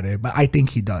this guy there, but I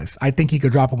think he does. I think he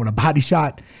could drop him with a body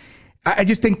shot. I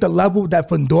just think the level that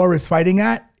Fundora is fighting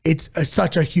at, it's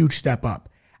such a huge step up.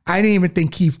 I didn't even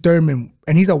think Keith Thurman,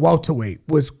 and he's a welterweight,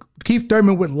 Keith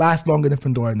Thurman would last longer than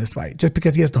Fundora in this fight, just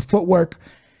because he has the footwork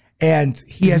and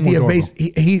he has the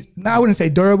evasive. I wouldn't say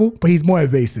durable, but he's more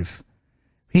evasive.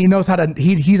 He knows how to.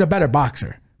 He's a better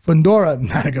boxer. Fundora,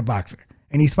 not a good boxer,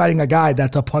 and he's fighting a guy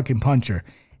that's a fucking puncher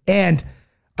and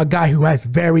a guy who has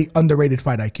very underrated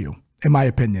fight IQ, in my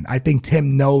opinion. I think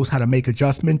Tim knows how to make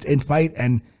adjustments in fight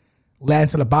and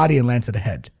lands to the body and lands to the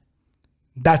head.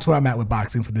 That's where I'm at with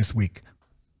boxing for this week.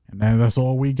 And that's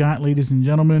all we got, ladies and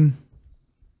gentlemen.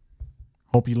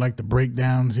 Hope you like the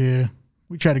breakdowns here.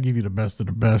 We try to give you the best of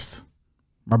the best.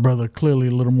 My brother clearly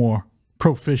a little more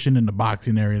proficient in the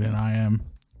boxing area than I am.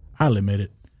 I'll admit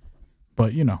it.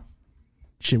 But, you know,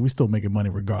 shit, we still making money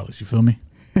regardless. You feel me?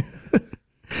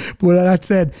 With that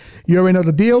said, you already know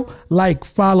the deal. Like,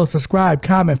 follow, subscribe,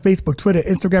 comment, Facebook, Twitter,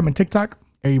 Instagram, and TikTok.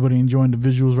 Everybody enjoying the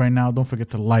visuals right now. Don't forget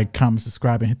to like, comment,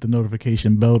 subscribe, and hit the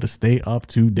notification bell to stay up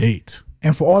to date.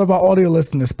 And for all of our audio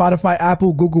listeners, Spotify,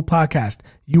 Apple, Google Podcast,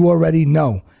 you already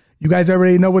know. You guys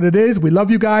already know what it is. We love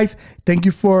you guys. Thank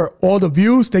you for all the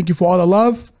views. Thank you for all the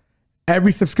love.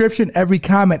 Every subscription, every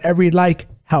comment, every like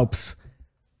helps.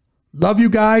 Love you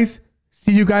guys.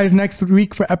 See you guys next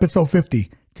week for episode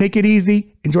 50. Take it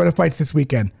easy. Enjoy the fights this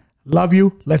weekend. Love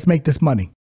you. Let's make this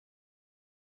money.